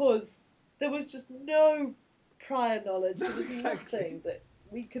 because there was just no prior knowledge. There was nothing that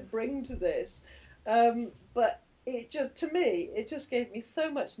we could bring to this. But it just, to me, it just gave me so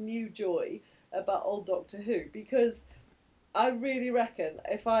much new joy about old Doctor Who, because I really reckon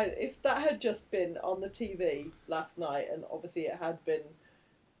if that had just been on the TV last night, and obviously it had been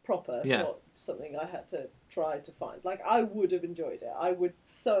proper, not something I had to try to find, like, I would have enjoyed it. I would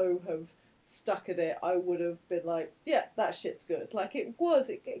so have stuck at it. I would have been like, yeah, that shit's good. Like, it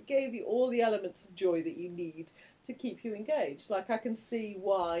gave you all the elements of joy that you need to keep you engaged. Like, I can see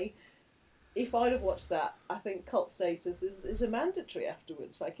why, if I'd have watched that, I think cult status is a mandatory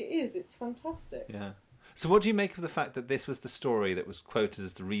afterwards. Like, it is. It's fantastic. Yeah. So what do you make of the fact that this was the story that was quoted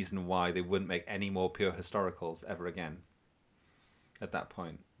as the reason why they wouldn't make any more pure historicals ever again at that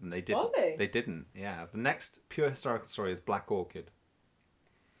point? And they didn't. Really? They didn't, yeah. The next pure historical story is Black Orchid.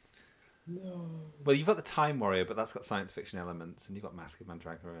 No. Well, you've got the Time Warrior, but that's got science fiction elements, and you've got Mask of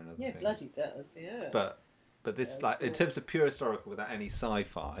Mandragora and other things. Bloody does, yeah. But this, like, in terms of pure historical without any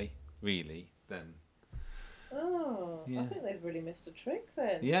sci-fi, really, then... Oh, Yeah. I think they've really missed a trick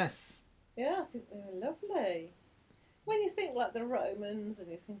then. Yes. Yeah, I think they were lovely. When you think like the Romans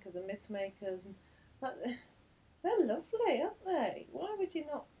and you think of the myth makers, and like, they're lovely, aren't they? Why would you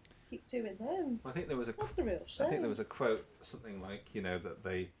not keep doing them? I think there was That's a real shame. I think there was a quote, something like, you know, that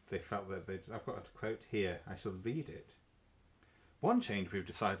they felt that I've got a quote here. I shall read it. One change we've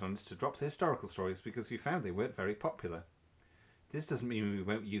decided on is to drop the historical stories because we found they weren't very popular. This doesn't mean we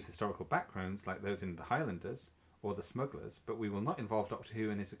won't use historical backgrounds like those in the Highlanders or the Smugglers, but we will not involve Doctor Who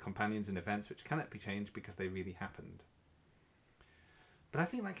and his companions in events which cannot be changed because they really happened. But I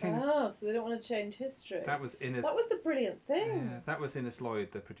think that kind of... so they don't want to change history. That was Innes... That was the brilliant thing. Yeah, that was Innes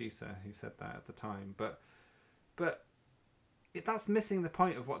Lloyd, the producer, who said that at the time. But that's missing the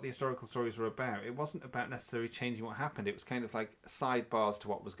point of what the historical stories were about. It wasn't about necessarily changing what happened. It was kind of like sidebars to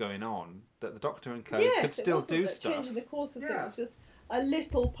what was going on, that the Doctor and co could still do stuff. Changing the course of things, just a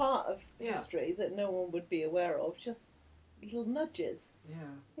little part of history that no one would be aware of, just little nudges. Yeah.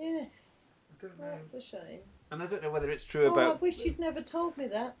 Yes. I don't know. That's a shame. And I don't know whether it's true about... I wish you'd never told me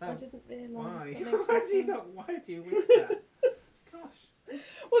that. I didn't realise. Why? That Why do you wish that? Gosh.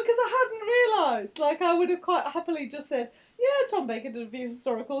 Well, because I hadn't realised. Like, I would have quite happily just said, yeah, Tom Baker did a few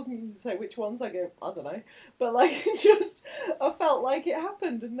historicals, and you can say which ones. I go, I don't know. But, like, I felt like it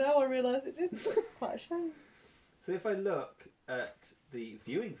happened, and now I realise it didn't. It's quite a shame. So if I look at the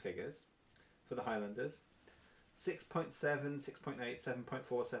viewing figures for the Highlanders, 6.7, 6.8, 7.4,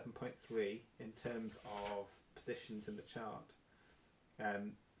 7.3 in terms of positions in the chart.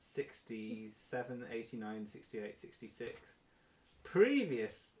 67, 89, 68, 66.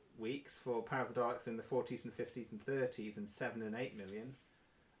 Previous weeks for Power of the Daleks in the 40s and 50s and 30s, and 7 and 8 million.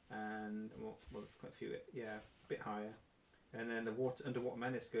 And, well, there's quite a few, a bit higher. And then the Underwater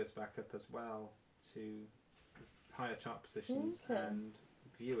Menace goes back up as well to higher chart positions and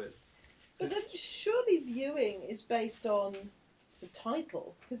viewers. But then surely viewing is based on the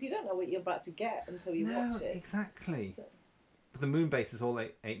title, because you don't know what you're about to get until you watch it. Exactly. So, But the moon base is all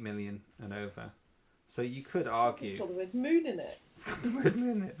 8 million and over. So you could argue... It's got the word moon in it. It's got the word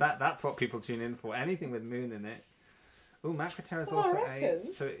moon in it. That's what people tune in for. Anything with moon in it. Oh, Macra is also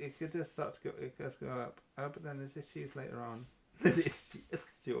 8. So it could just start to go... It does go up. Oh, but then there's issues later on. There's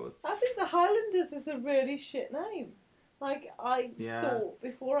issues. I think the Highlanders is a really shit name. Like, I thought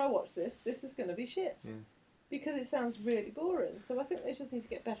before I watched this is going to be shit. Yeah. Because it sounds really boring. So I think they just need to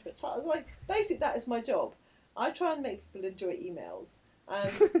get better at titles. Like, basically, that is my job. I try and make people enjoy emails.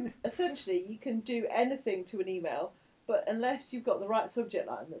 And essentially, you can do anything to an email, but unless you've got the right subject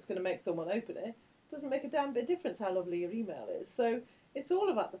line that's going to make someone open it, it doesn't make a damn bit of difference how lovely your email is. So it's all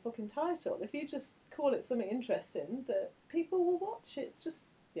about the fucking title. If you just call it something interesting, that people will watch. It's just,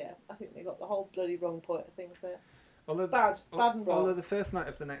 I think they got the whole bloody wrong point of things there. Bad and wrong. Although the first night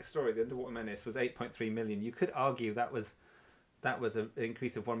of the next story, the Underwater Menace, was 8.3 million, you could argue that was an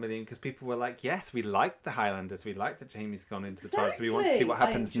increase of 1 million because people were like, yes, we like the Highlanders, we like that Jamie's gone into the TARDIS, so we want to see what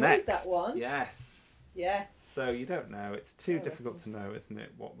happens next. That one. Yes. So you don't know. It's too difficult to know, isn't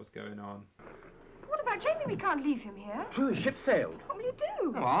it, what was going on. What about Jamie? We can't leave him here. True, his ship sailed. What will you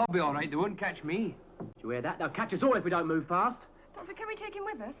do? Oh, I'll be all right. They won't catch me. Do you hear that? They'll catch us all if we don't move fast. Doctor, can we take him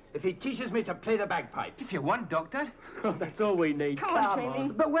with us? If he teaches me to play the bagpipes. If you want, Doctor. That's all we need. Come on, Jamie.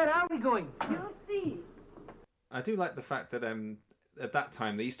 But where are we going? You'll see. I do like the fact that at that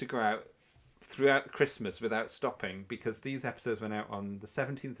time they used to go out throughout Christmas without stopping, because these episodes went out on the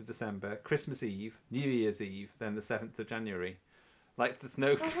 17th of December, Christmas Eve, New Year's Eve, then the 7th of January. Like, there's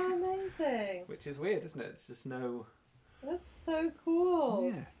no... Oh, how amazing. Which is weird, isn't it? It's just no... That's so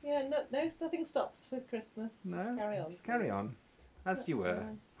cool. Yes. Yeah, nothing stops for Christmas. No, just carry on. just carry on. As you were.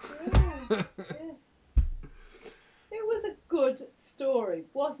 Nice. Yeah, yes. It was a good story,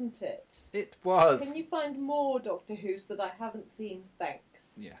 wasn't it? It was. Can you find more Doctor Who's that I haven't seen?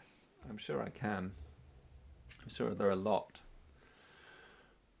 Thanks. Yes, I'm sure I can. I'm sure there are a lot.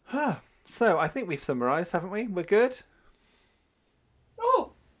 So, I think we've summarised, haven't we? We're good?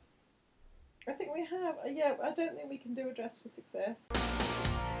 Oh! I think we have. Yeah, I don't think we can do a dress for success.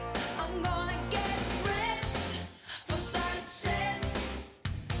 I'm gonna get rest for success.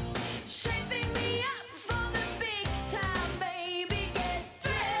 Shaping me up for the big time, baby. Get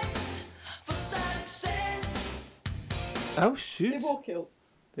dressed for success. Oh, shoot. They wore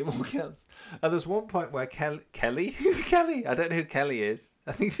kilts. They wore kilts. There's one point where Kelly? Who's Kelly? I don't know who Kelly is.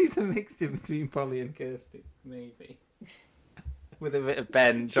 I think she's a mixture between Polly and Kirsty. Maybe. With a bit of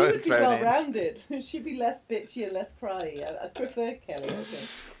Ben She would be thrown well in. rounded. She'd be less bitchy and less cryy. I'd prefer Kelly, I think.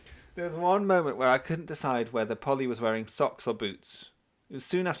 There was one moment where I couldn't decide whether Polly was wearing socks or boots. It was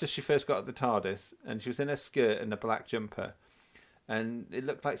soon after she first got at the TARDIS, and she was in a skirt and a black jumper. And it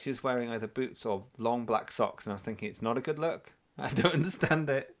looked like she was wearing either boots or long black socks, and I was thinking, it's not a good look. I don't understand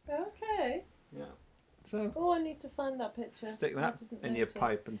it. Okay. Yeah. So. Oh, I need to find that picture. Stick that in your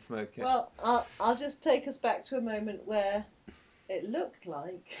pipe and smoke it. Well, I'll just take us back to a moment where it looked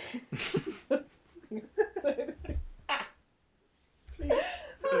like...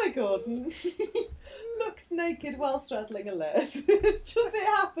 Hannah Gordon looked naked while straddling a lead. It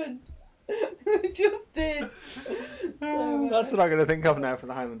happened. It just did. So, that's what I'm going to think of now for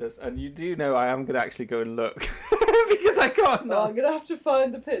the Highlanders. And you do know I am going to actually go and look. Because I can't. Oh, I'm going to have to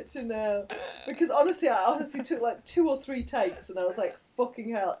find the picture now. Because honestly, I took like 2 or 3 takes and I was like, fucking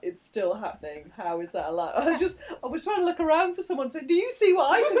hell, it's still happening. How is that allowed? I was trying to look around for someone to say, do you see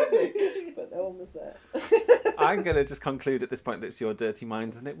what I can see? But no one was there. I'm going to just conclude at this point that it's your dirty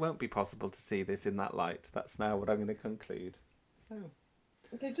mind and it won't be possible to see this in that light. That's now what I'm going to conclude. So...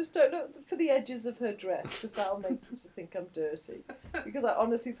 Okay, just don't look for the edges of her dress, because that'll make you just think I'm dirty. Because I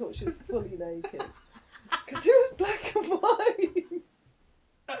honestly thought she was fully naked. Because it was black and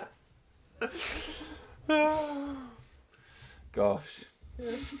white. Gosh.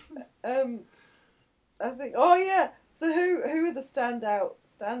 I think. Oh yeah. So who are the standouts?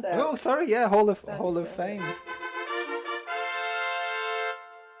 Oh, sorry. Yeah, Hall of Fame.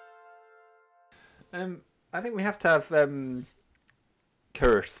 I think we have to have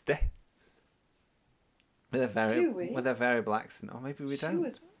Kirsty with a very black accent. Or maybe we don't. She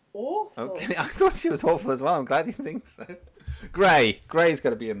was awful. Okay, I thought she was awful as well. I'm glad you think so. Gray's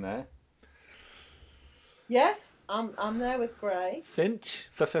got to be in there. Yes, I'm there with Gray. Finch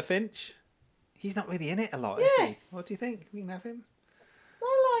for Finch. He's not really in it a lot, is he? What do you think? We can have him.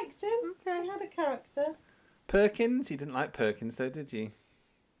 I liked him. Okay. He had a character. Perkins. You didn't like Perkins, though, did you?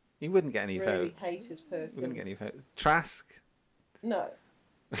 He wouldn't get any votes. Hated Perkins. We wouldn't get any votes. Trask. No.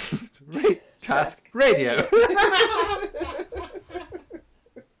 Trask Radio.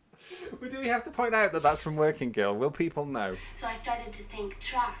 Do we have to point out that that's from Working Girl? Will people know? So I started to think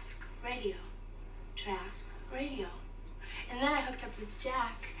Trask Radio. And then I hooked up with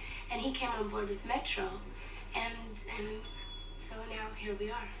Jack, and he came on board with Metro, and so now here we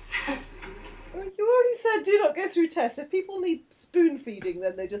are. Well, you already said do not go through tests. If people need spoon feeding,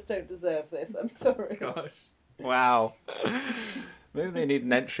 then they just don't deserve this. I'm sorry. Gosh. Wow. Maybe they need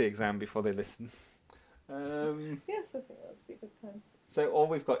an entry exam before they listen. Yes, I think that would be a good plan. So all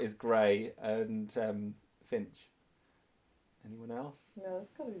we've got is Gray and Finch. Anyone else? No,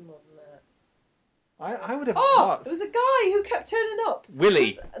 there's got to be more than that. I would have. Oh, what? there was a guy who kept turning up.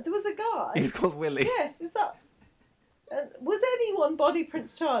 Willie. There was a guy. He was called Willie. Yes, is that... was anyone Bonnie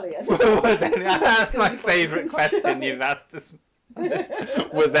Prince Charlie? That's my favourite question you've asked us.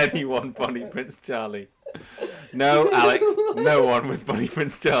 Was anyone Bonnie Prince Charlie? No, Alex, no one was Bonnie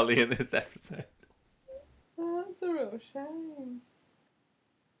Prince Charlie in this episode. Oh, that's a real shame.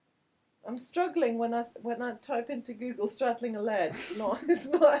 I'm struggling when I type into Google straddling a lead. It's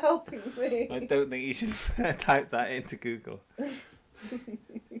not helping me. I don't think you should type that into Google.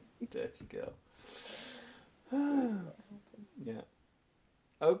 Dirty girl. Yeah.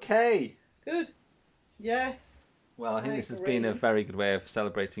 Okay. Good. Yes. Well, I think this has been a very good way of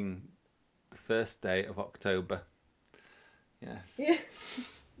celebrating the first day of October. Yes. Yeah.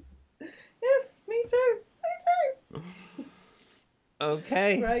 Yes, me too.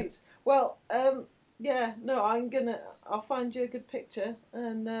 Okay. Great. Well, Yeah, no, I'll find you a good picture,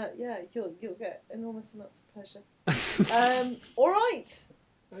 and yeah, you'll get enormous amounts of pleasure. All right.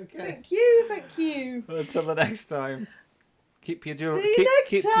 Okay. Thank you. Until the next time. Keep your jewelry. See you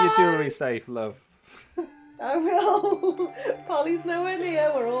next Your time. jewelry safe, love. I will. Polly's nowhere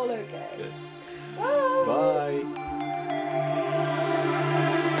near. We're all okay. Good. Bye. Bye.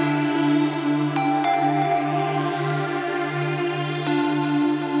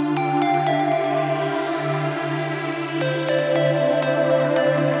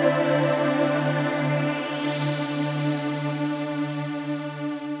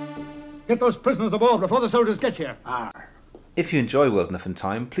 Get those prisoners aboard before the soldiers get here. If you enjoy World Enough and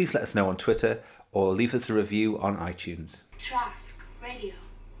Time, please let us know on Twitter or leave us a review on iTunes. Trask Radio.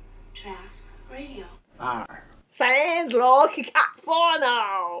 Trask Radio. Sounds like a cat for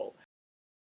now.